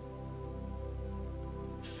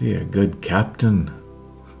 See, a good captain,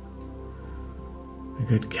 A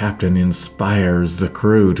good captain inspires the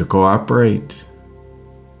crew to cooperate.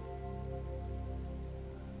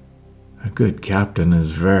 A good captain is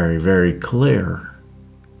very, very clear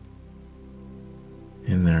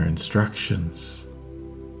in their instructions.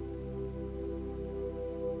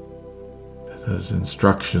 But those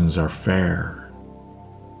instructions are fair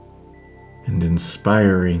and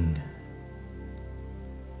inspiring.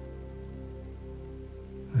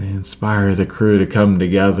 They inspire the crew to come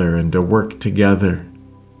together and to work together.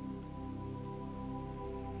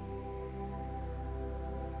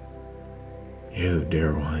 You,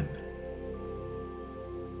 dear one,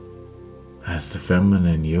 as the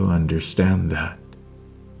feminine, you understand that.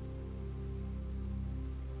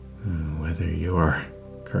 Whether you are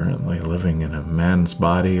currently living in a man's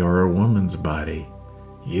body or a woman's body,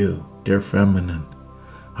 you, dear feminine,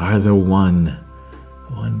 are the one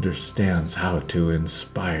who understands how to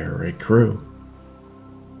inspire a crew.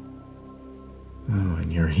 In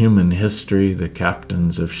your human history, the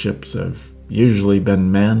captains of ships have usually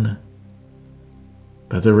been men,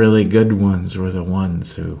 but the really good ones were the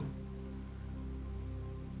ones who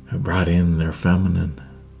brought in their feminine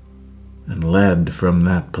and led from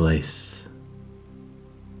that place.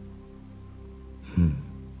 And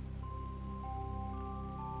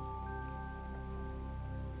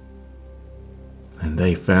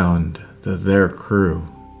they found that their crew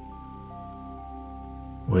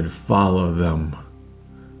would follow them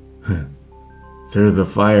through the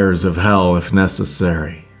fires of hell if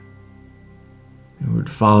necessary. It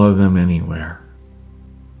would follow them anywhere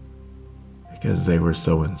because they were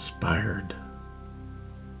so inspired.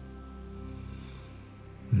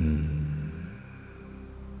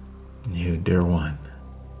 You, dear one,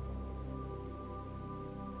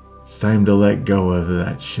 it's time to let go of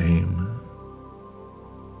that shame.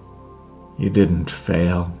 You didn't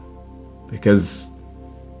fail because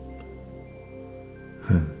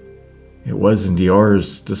it wasn't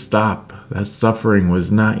yours to stop. That suffering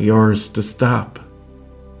was not yours to stop.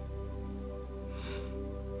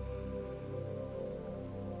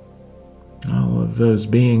 All of those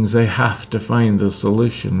beings, they have to find the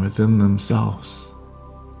solution within themselves.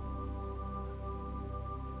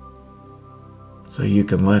 So you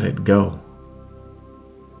can let it go.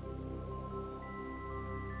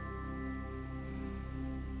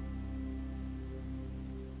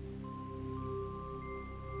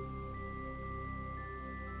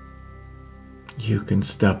 You can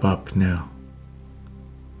step up now.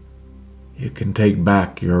 You can take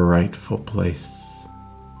back your rightful place.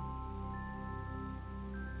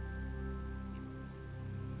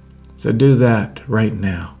 So do that right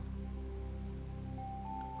now.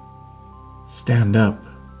 Stand up.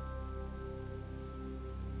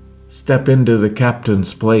 Step into the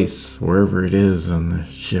captain's place, wherever it is on the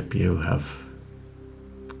ship you have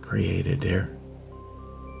created here.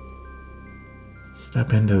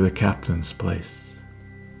 Step into the captain's place.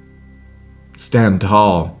 Stand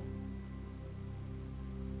tall.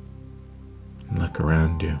 And look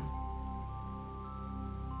around you.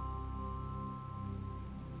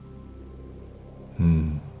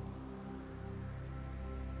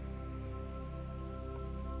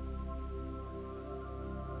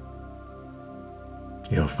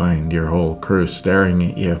 You'll find your whole crew staring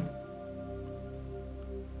at you.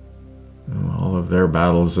 All of their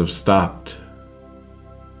battles have stopped.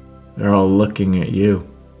 They're all looking at you.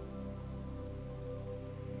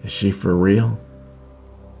 Is she for real?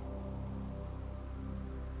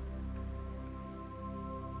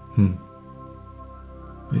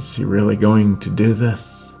 Is she really going to do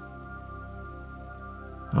this?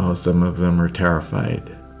 Oh, some of them are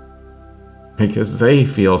terrified because they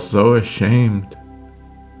feel so ashamed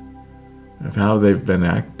of how they've been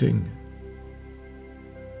acting.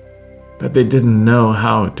 But they didn't know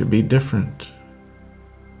how to be different.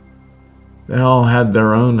 They all had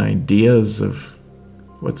their own ideas of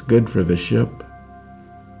what's good for the ship.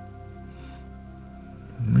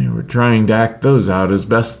 And they were trying to act those out as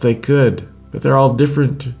best they could, but they're all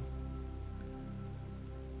different.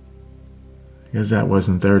 Because that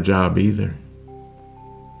wasn't their job either.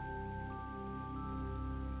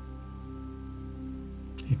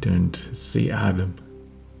 He turned to see Adam.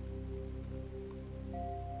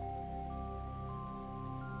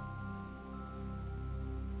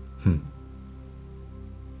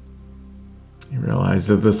 He realized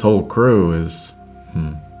that this whole crew is,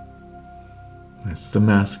 it's the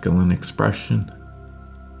masculine expression.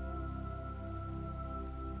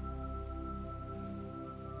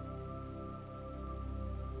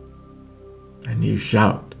 And you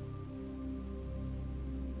shout.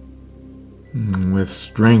 With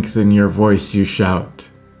strength in your voice you shout.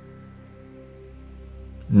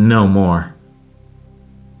 No more.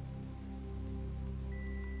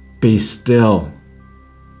 Be still.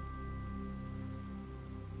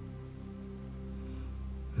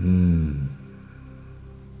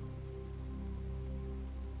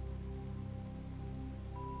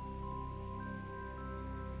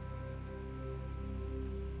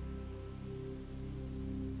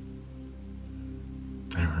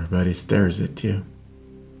 Everybody stares at you.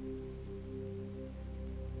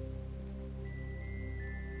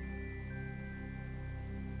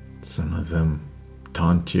 Some of them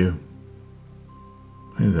taunt you.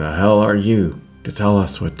 Who the hell are you to tell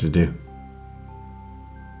us what to do?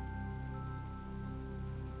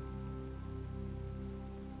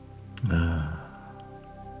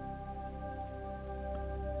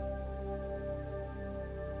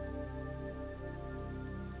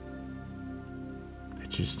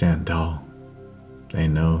 But you stand tall. They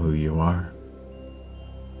know who you are.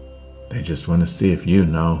 They just want to see if you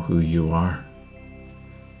know who you are.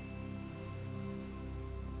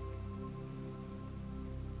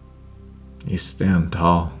 You stand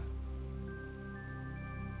tall.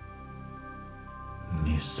 And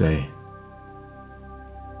you say,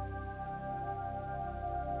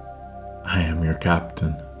 I am your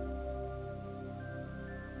captain.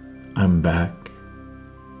 I'm back.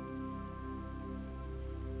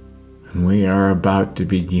 And we are about to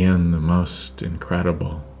begin the most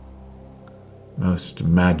incredible, most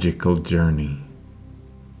magical journey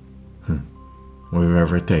we've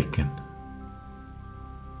ever taken.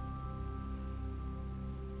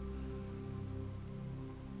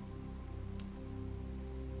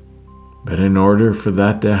 But in order for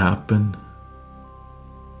that to happen,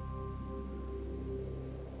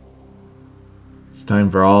 it's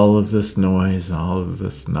time for all of this noise, all of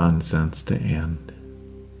this nonsense to end.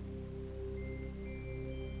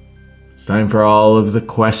 It's time for all of the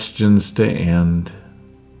questions to end.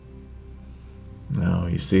 Now,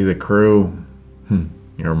 you see the crew,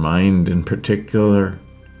 your mind in particular,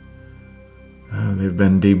 they've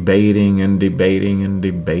been debating and debating and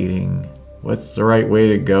debating. What's the right way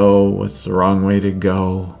to go? What's the wrong way to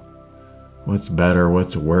go? What's better?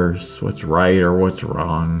 What's worse? What's right or what's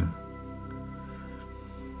wrong?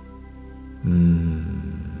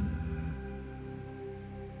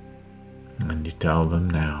 And you tell them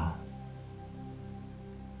now,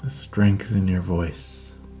 with strength in your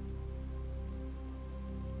voice,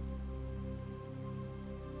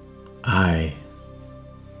 I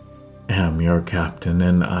am your captain,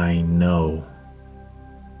 and I know.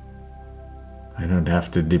 I don't have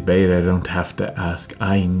to debate, I don't have to ask.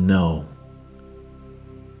 I know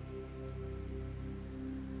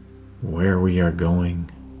where we are going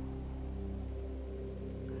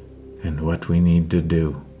and what we need to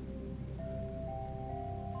do.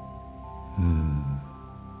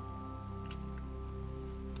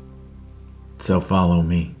 So follow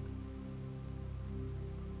me,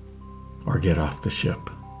 or get off the ship.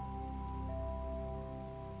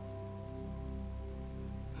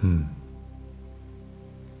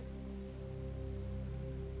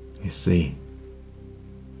 You see,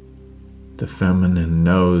 the feminine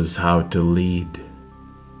knows how to lead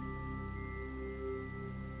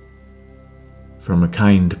from a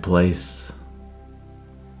kind place,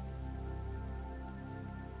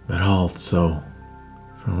 but also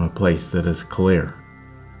from a place that is clear,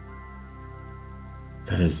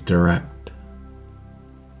 that is direct,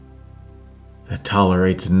 that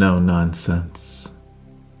tolerates no nonsense.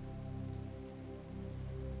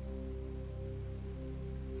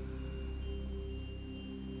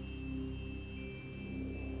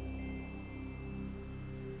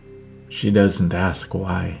 She doesn't ask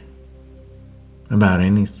why about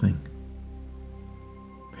anything,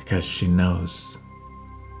 because she knows.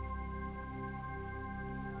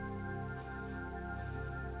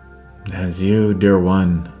 As you, dear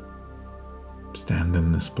one, stand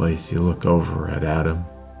in this place, you look over at Adam,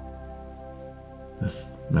 this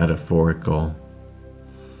metaphorical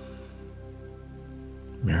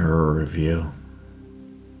mirror of you,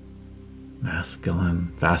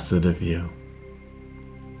 masculine facet of you.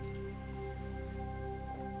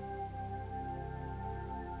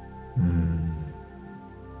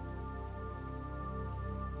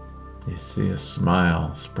 You see a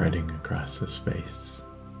smile spreading across his face.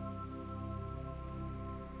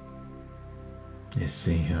 You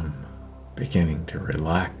see him beginning to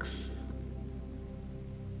relax.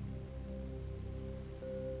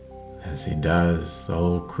 As he does, the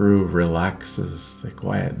whole crew relaxes, they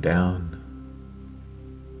quiet down.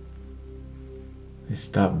 They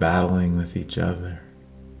stop battling with each other.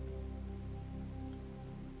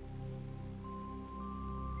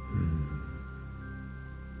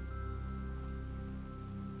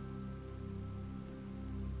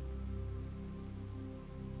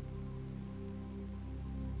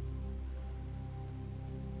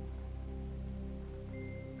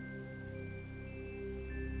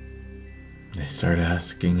 start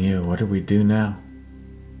asking you, what do we do now?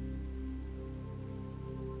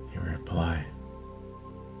 You reply,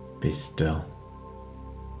 be still.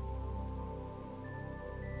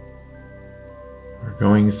 We're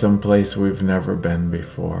going someplace we've never been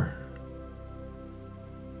before.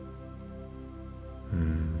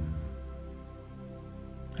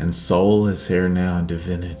 And soul is here now,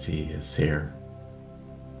 divinity is here.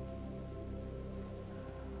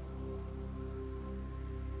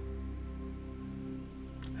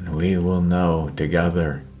 And we will know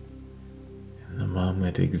together in the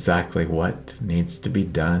moment exactly what needs to be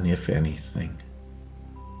done, if anything.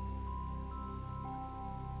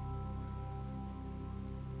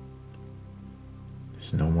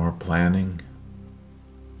 There's no more planning.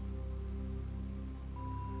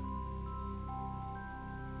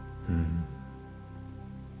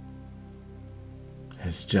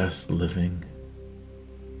 It's just living.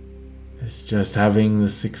 It's just having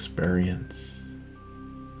this experience.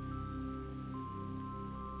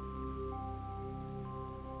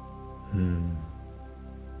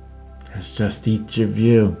 It's just each of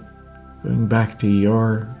you going back to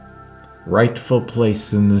your rightful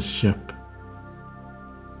place in this ship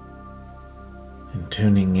and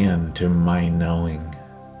tuning in to my knowing.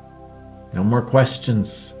 No more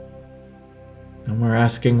questions. No more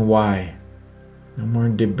asking why. No more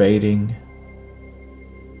debating.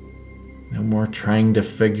 No more trying to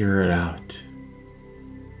figure it out.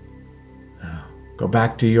 Now, go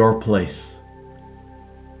back to your place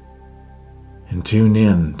and tune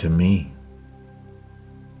in to me.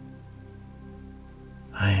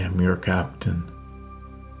 I am your captain.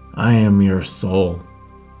 I am your soul.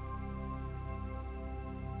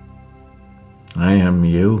 I am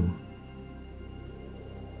you.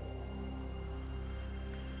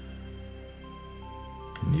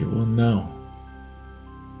 And you will know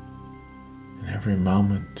in every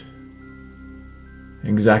moment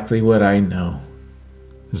exactly what I know,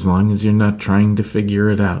 as long as you're not trying to figure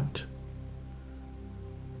it out.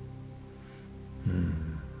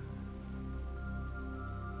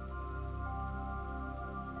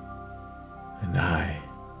 And I,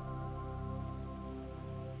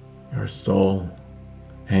 your soul,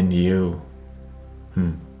 and you,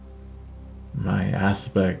 my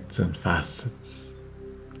aspects and facets,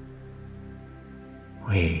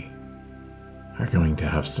 we are going to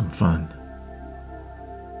have some fun.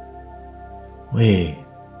 We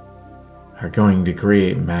are going to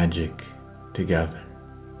create magic together.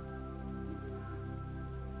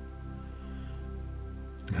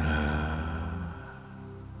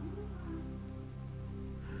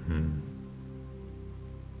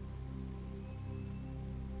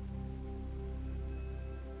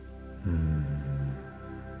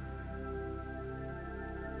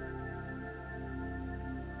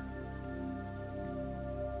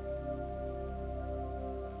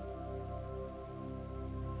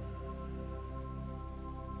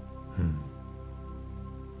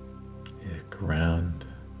 You look around.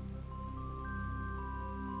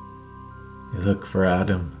 You look for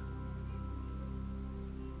Adam.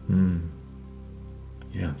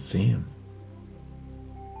 You don't see him.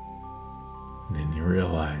 And then you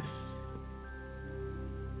realize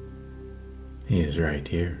he is right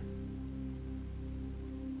here.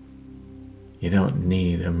 You don't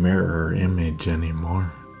need a mirror image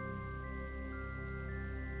anymore.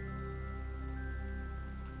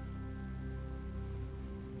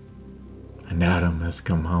 And Adam has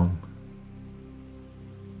come home.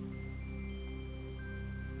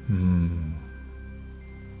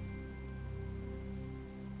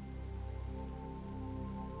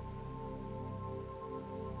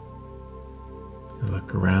 You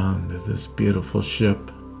look around at this beautiful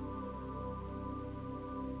ship.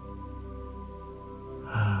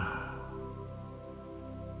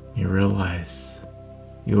 You realize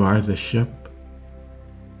you are the ship.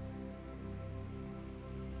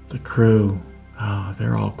 The crew,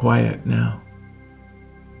 they're all quiet now.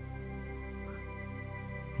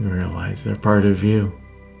 You realize they're part of you.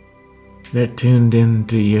 They're tuned in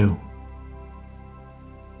to you.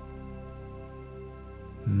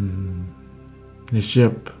 The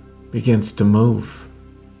ship begins to move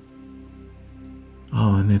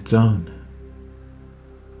all on its own.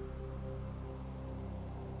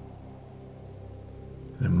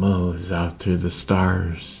 It moves out through the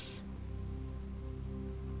stars.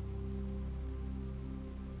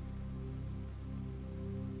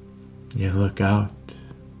 You look out.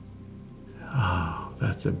 Oh,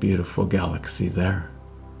 that's a beautiful galaxy there.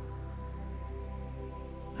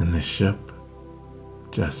 And the ship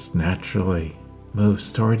just naturally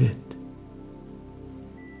moves toward it.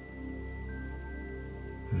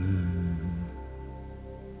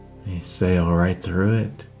 You You sail right through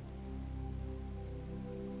it.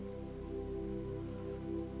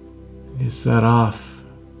 You set off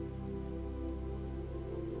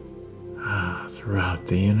throughout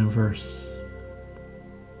the universe.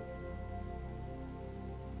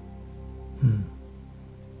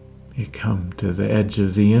 You come to the edge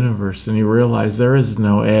of the universe and you realize there is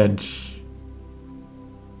no edge.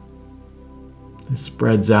 It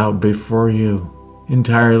spreads out before you,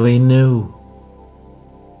 entirely new.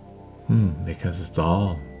 Because it's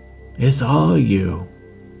all you.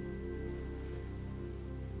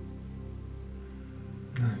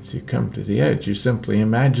 As you come to the edge, you simply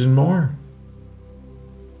imagine more.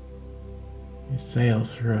 You sail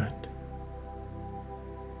through it.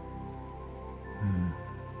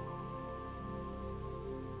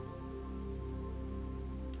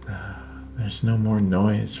 There's no more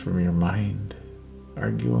noise from your mind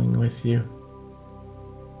arguing with you.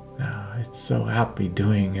 It's so happy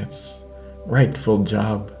doing its rightful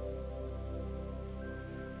job,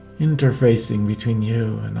 interfacing between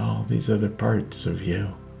you and all these other parts of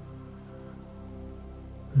you.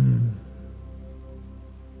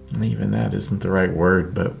 Even that isn't the right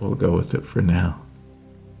word, but we'll go with it for now,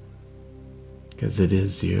 because it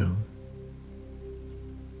is you.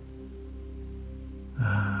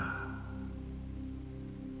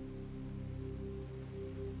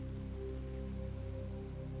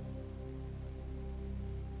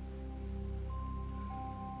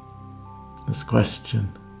 This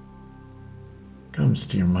question comes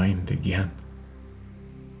to your mind again.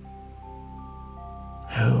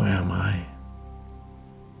 Who am I?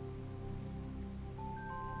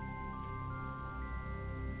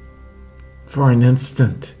 For an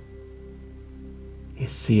instant, you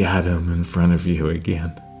see Adam in front of you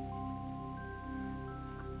again.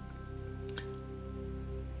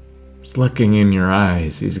 He's looking in your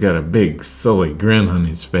eyes. He's got a big, silly grin on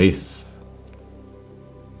his face.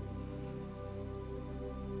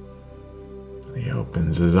 He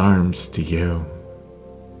opens his arms to you.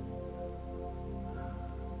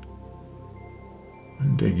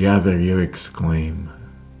 And together you exclaim,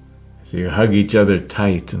 as you hug each other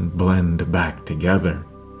tight and blend back together,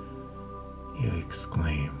 you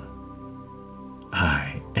exclaim,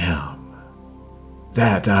 I am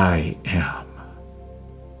that I am.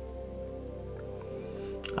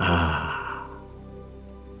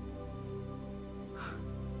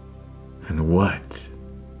 And what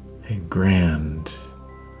a grand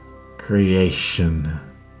creation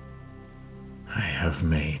I have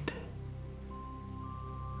made.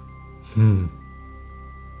 You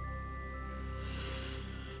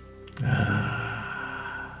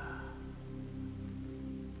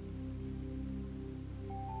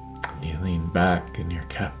lean back in your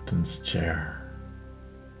captain's chair.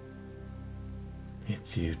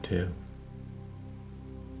 It's you too.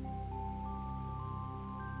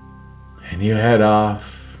 And you head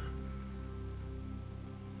off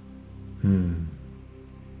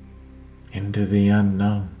into the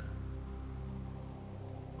unknown.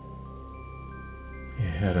 You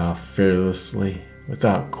head off fearlessly,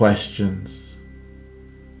 without questions,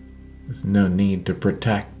 with no need to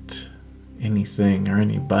protect anything or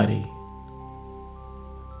anybody,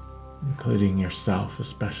 including yourself,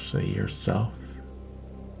 especially yourself.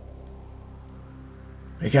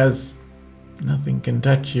 Because nothing can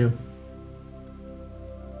touch you.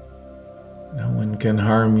 No one can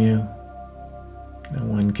harm you. No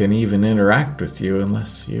one can even interact with you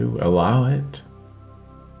unless you allow it.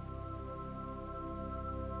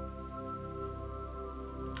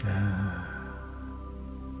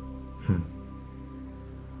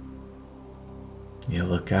 You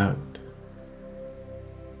look out.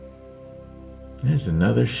 There's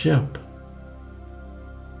another ship.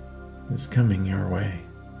 It's coming your way.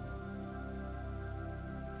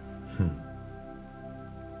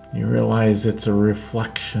 You realize it's a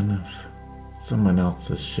reflection of someone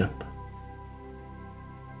else's ship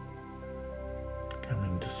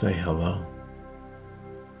coming to say hello.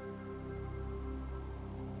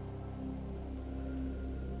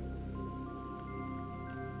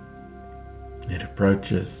 It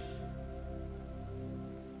approaches,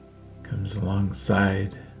 comes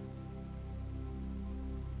alongside.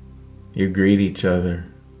 You greet each other.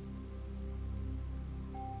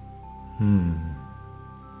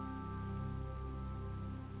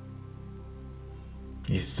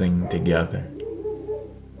 You sing together.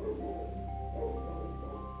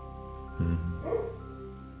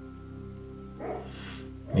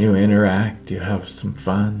 You interact, you have some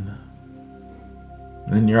fun.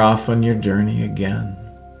 Then you're off on your journey again.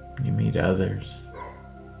 You meet others.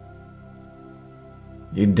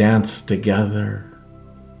 You dance together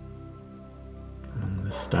among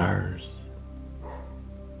the stars.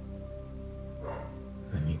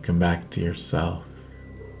 Then you come back to yourself.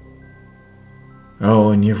 Oh,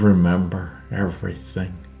 and you remember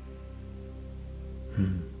everything.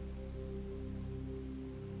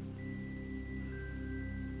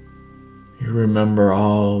 You remember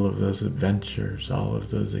all of those adventures, all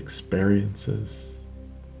of those experiences.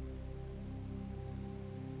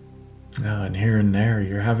 Oh, and here and there,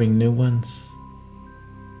 you're having new ones.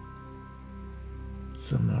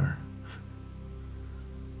 Some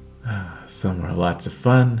are lots of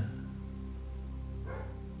fun.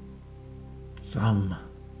 Some,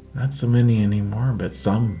 not so many anymore, but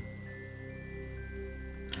some,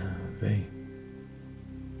 they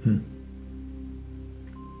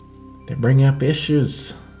bring up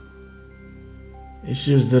issues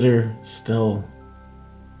that are still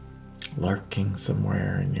lurking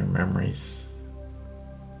somewhere in your memories.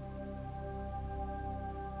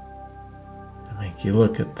 They make you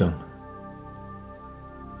look at them.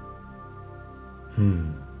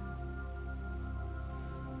 And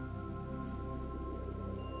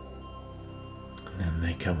then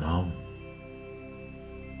they come home.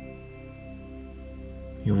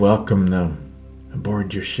 You welcome them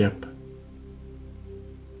aboard your ship.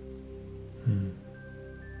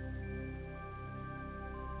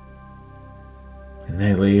 And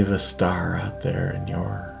they leave a star out there in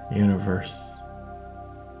your universe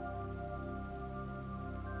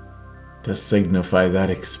to signify that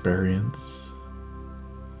experience,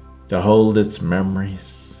 to hold its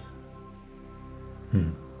memories.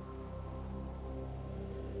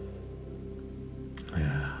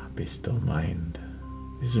 Yeah, be still mind.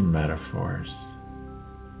 These are metaphors.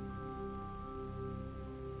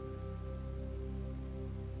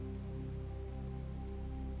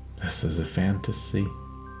 This is a fantasy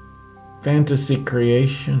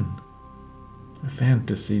creation, a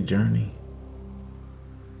fantasy journey.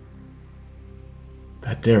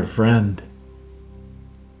 But dear friend,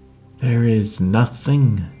 there is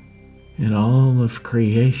nothing in all of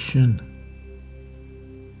creation.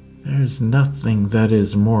 There's nothing that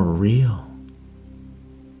is more real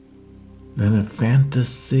than a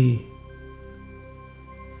fantasy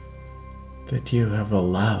that you have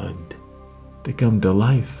allowed to come to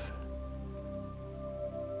life.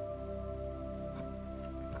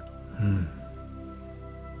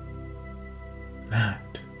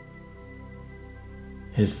 That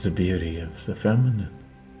is the beauty of the feminine.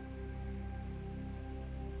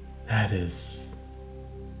 That is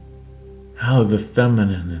how the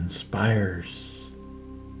feminine inspires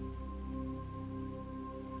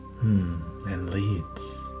and leads.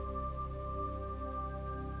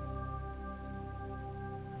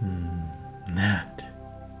 That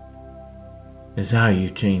is how you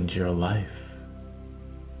change your life.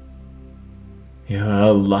 You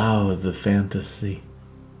allow the fantasy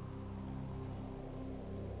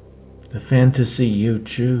you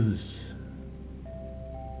choose.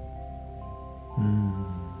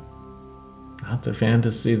 Not the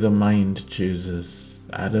fantasy the mind chooses.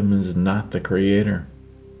 Adam is not the creator.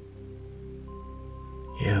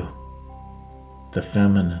 You, the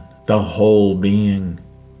feminine, the whole being.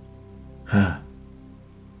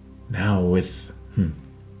 Now with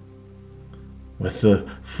the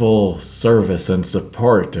full service and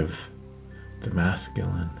support of the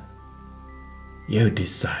masculine, you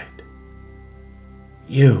decide.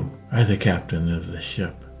 You are the captain of the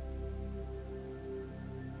ship.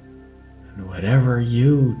 And whatever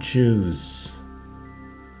you choose,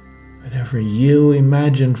 whatever you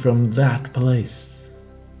imagine from that place,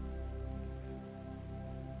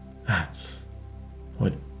 that's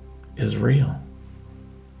what is real.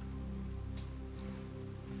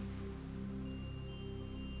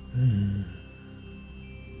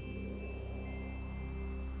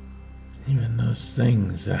 Even those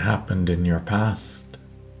things that happened in your past,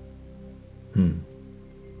 you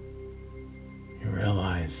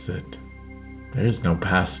realize that there's no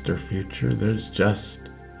past or future, there's just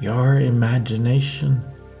your imagination.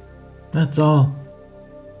 That's all.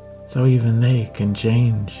 So even they can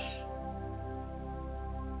change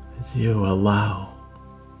as you allow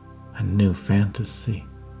a new fantasy.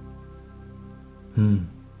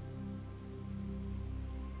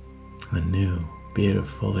 A new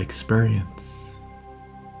beautiful experience.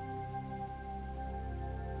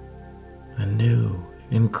 A new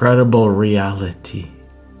incredible reality.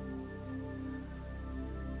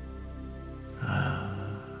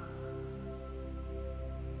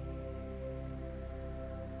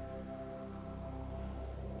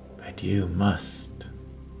 But you must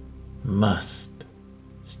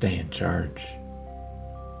stay in charge.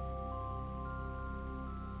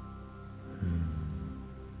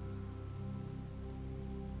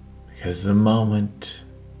 Because the moment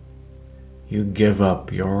you give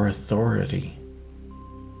up your authority,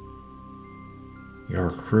 your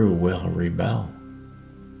crew will rebel.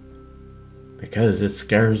 Because it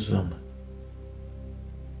scares them.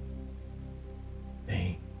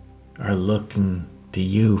 They are looking to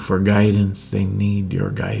you for guidance. They need your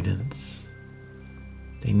guidance.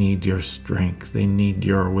 They need your strength. They need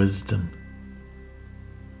your wisdom.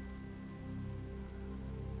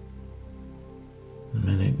 The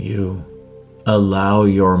minute you allow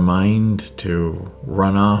your mind to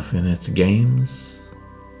run off in its games,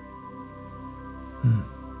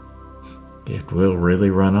 it will really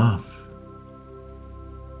run off.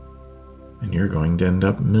 And you're going to end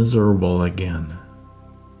up miserable again.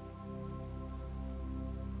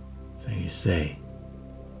 So you say,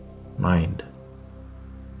 mind,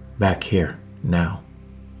 back here, now.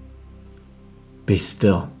 Be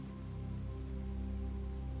still.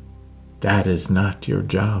 That is not your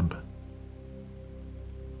job.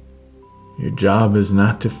 Your job is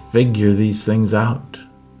not to figure these things out.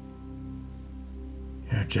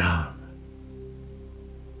 Your job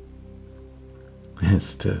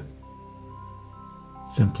is to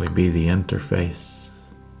simply be the interface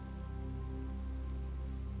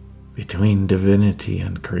between divinity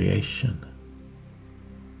and creation.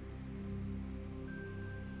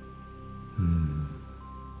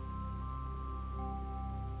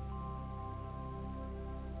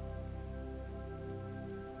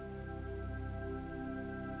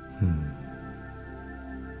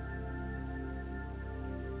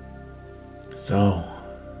 So,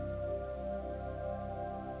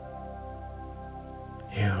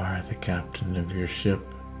 you are the captain of your ship.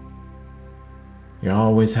 You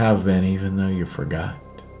always have been, even though you forgot.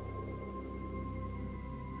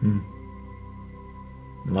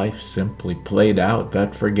 Life simply played out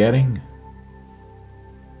that forgetting.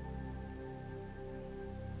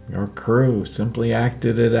 Your crew simply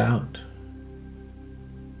acted it out.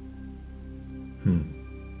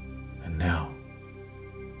 And now,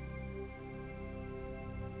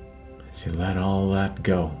 as you let all that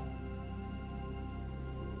go,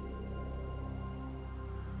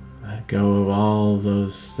 let go of all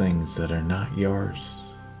those things that are not yours,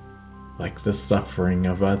 like the suffering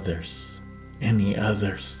of others, any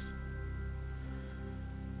others.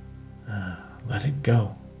 Let it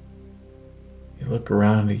go. You look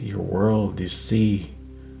around at your world, you see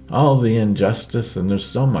all the injustice, and there's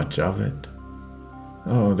so much of it.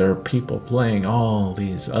 Oh, there are people playing all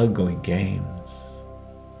these ugly games.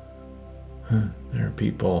 There are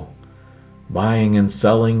people buying and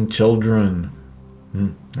selling children,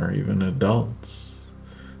 or even adults.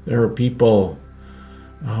 There are people,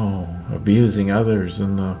 abusing others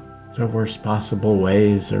in the worst possible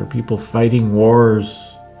ways. There are people fighting wars,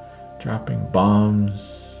 dropping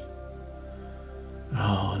bombs.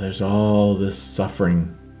 Oh, there's all this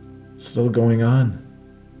suffering still going on.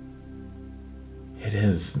 It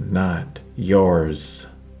is not yours.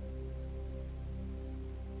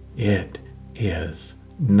 It is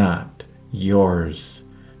not yours.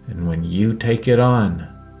 And when you take it on,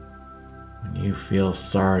 when you feel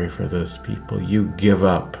sorry for those people, you give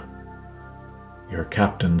up your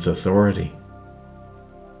captain's authority.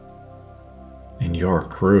 And your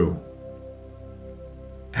crew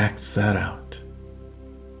acts that out.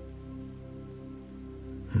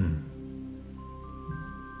 And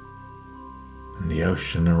the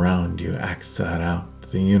ocean around you acts that out.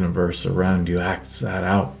 The universe around you acts that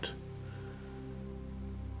out.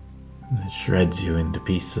 And it shreds you into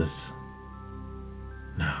pieces.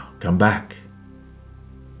 Now, come back.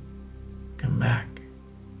 Come back.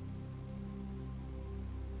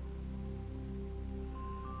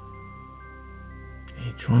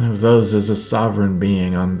 Each one of those is a sovereign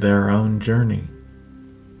being on their own journey.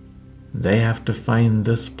 They have to find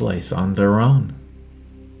this place on their own.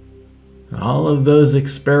 And all of those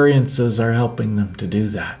experiences are helping them to do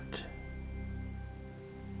that.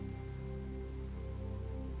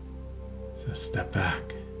 So step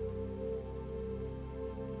back.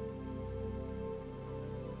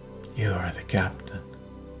 You are the captain.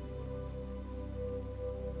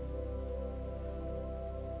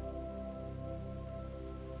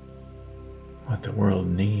 What the world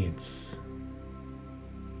needs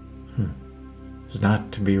is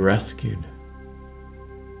not to be rescued.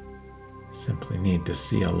 Simply need to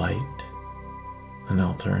see a light, an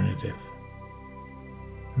alternative.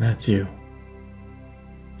 And that's you.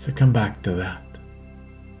 So come back to that.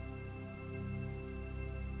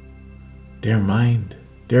 Dear mind,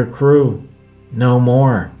 dear crew, no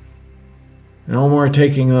more. No more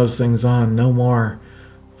taking those things on. No more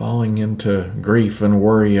falling into grief and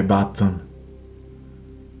worry about them.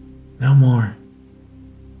 No more.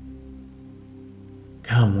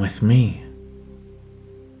 Come with me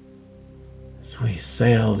as we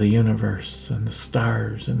sail the universe and the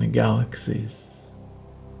stars and the galaxies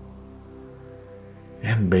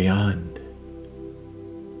and beyond.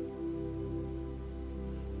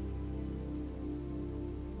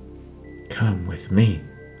 Come with me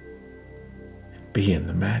and be in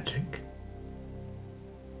the magic.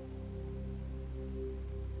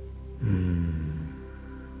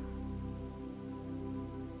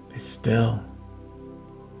 Be still.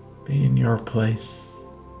 Be in your place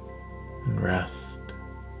and rest.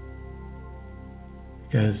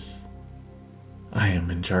 Because I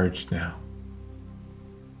am in charge now.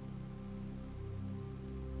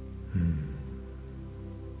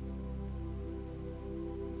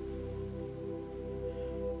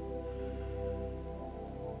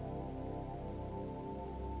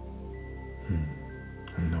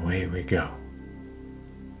 And away we go.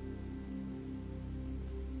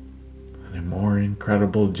 On a more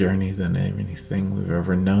incredible journey than anything we've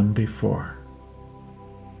ever known before.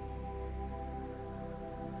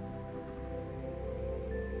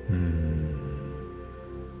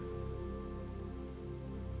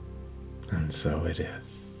 And so it is.